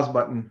the pause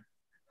button.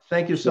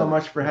 Thank you so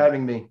much for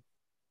having me.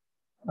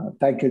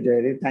 Thank you,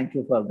 Jerry. Thank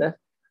you for that.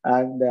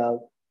 And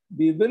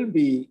we will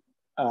be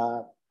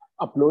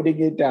uploading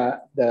it,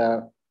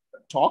 the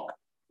talk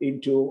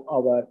into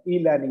our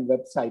e-learning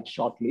website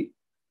shortly.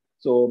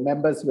 So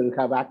members will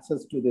have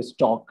access to this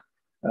talk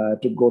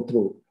to go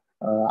through.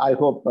 I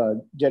hope,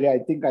 Jerry, I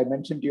think I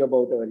mentioned to you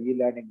about our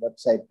e-learning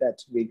website that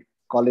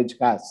college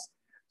has.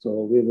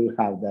 So we will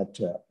have that.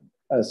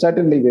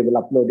 Certainly, we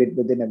will upload it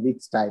within a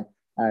week's time.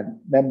 And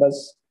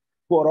members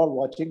who are all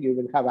watching, you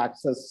will have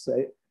access,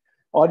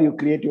 or you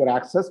create your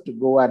access to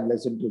go and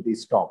listen to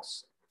these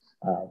talks.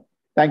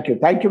 Thank you.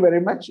 Thank you very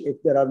much.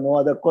 If there are no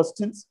other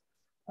questions,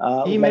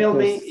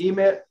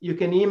 you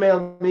can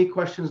email me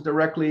questions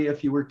directly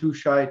if you were too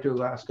shy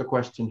to ask a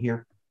question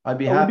here. I'd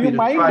be happy to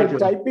try to.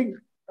 Typing,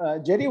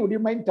 Jerry, would you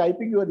mind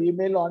typing your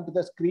email onto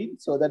the screen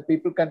so that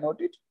people can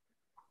note it?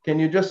 Can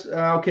you just,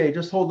 okay,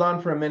 just hold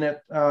on for a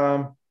minute.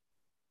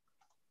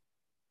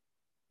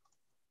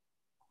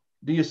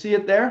 Do you see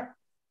it there?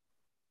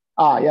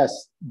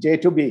 Yes,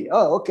 J2B.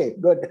 Oh, okay,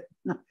 good.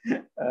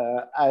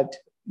 At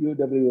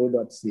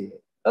uwo.ca.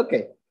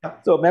 Okay.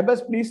 So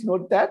members, please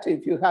note that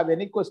if you have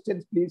any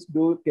questions, please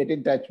do get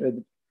in touch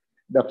with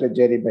Dr.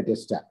 Jerry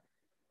Battista.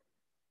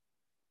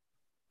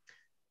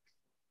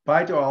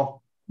 Bye to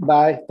all.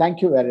 Bye.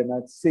 Thank you very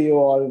much. See you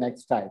all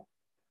next time.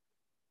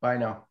 Bye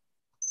now.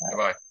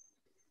 Bye.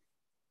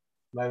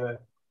 Bye.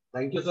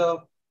 Thank you, sir.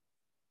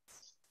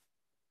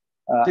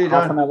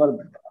 Half an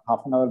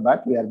hour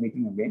back, we are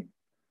meeting again.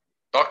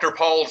 Dr.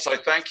 Pauls, I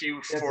thank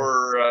you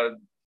for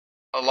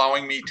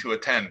allowing me to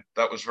attend.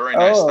 That was very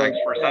nice. Thanks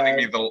for sending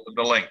me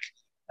the link.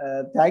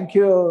 Thank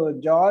you,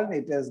 John.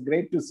 It is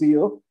great to see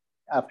you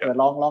after a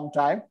long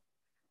time.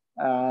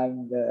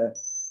 And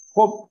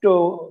hope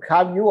to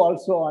have you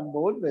also on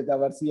board with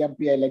our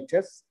CMPi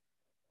lectures.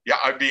 Yeah,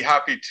 I'd be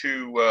happy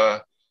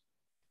to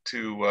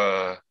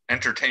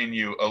entertain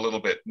you a little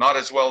bit. Not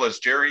as well as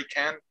Jerry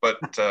can, but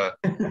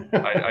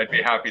I'd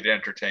be happy to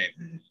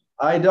entertain.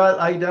 I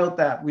doubt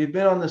that. We've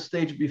been on the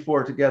stage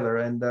before together,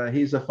 and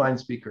he's a fine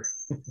speaker.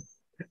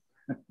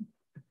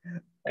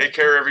 Take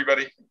care,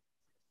 everybody.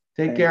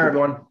 Take care,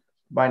 everyone.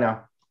 Bye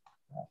now.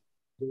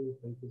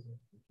 Thank you, sir.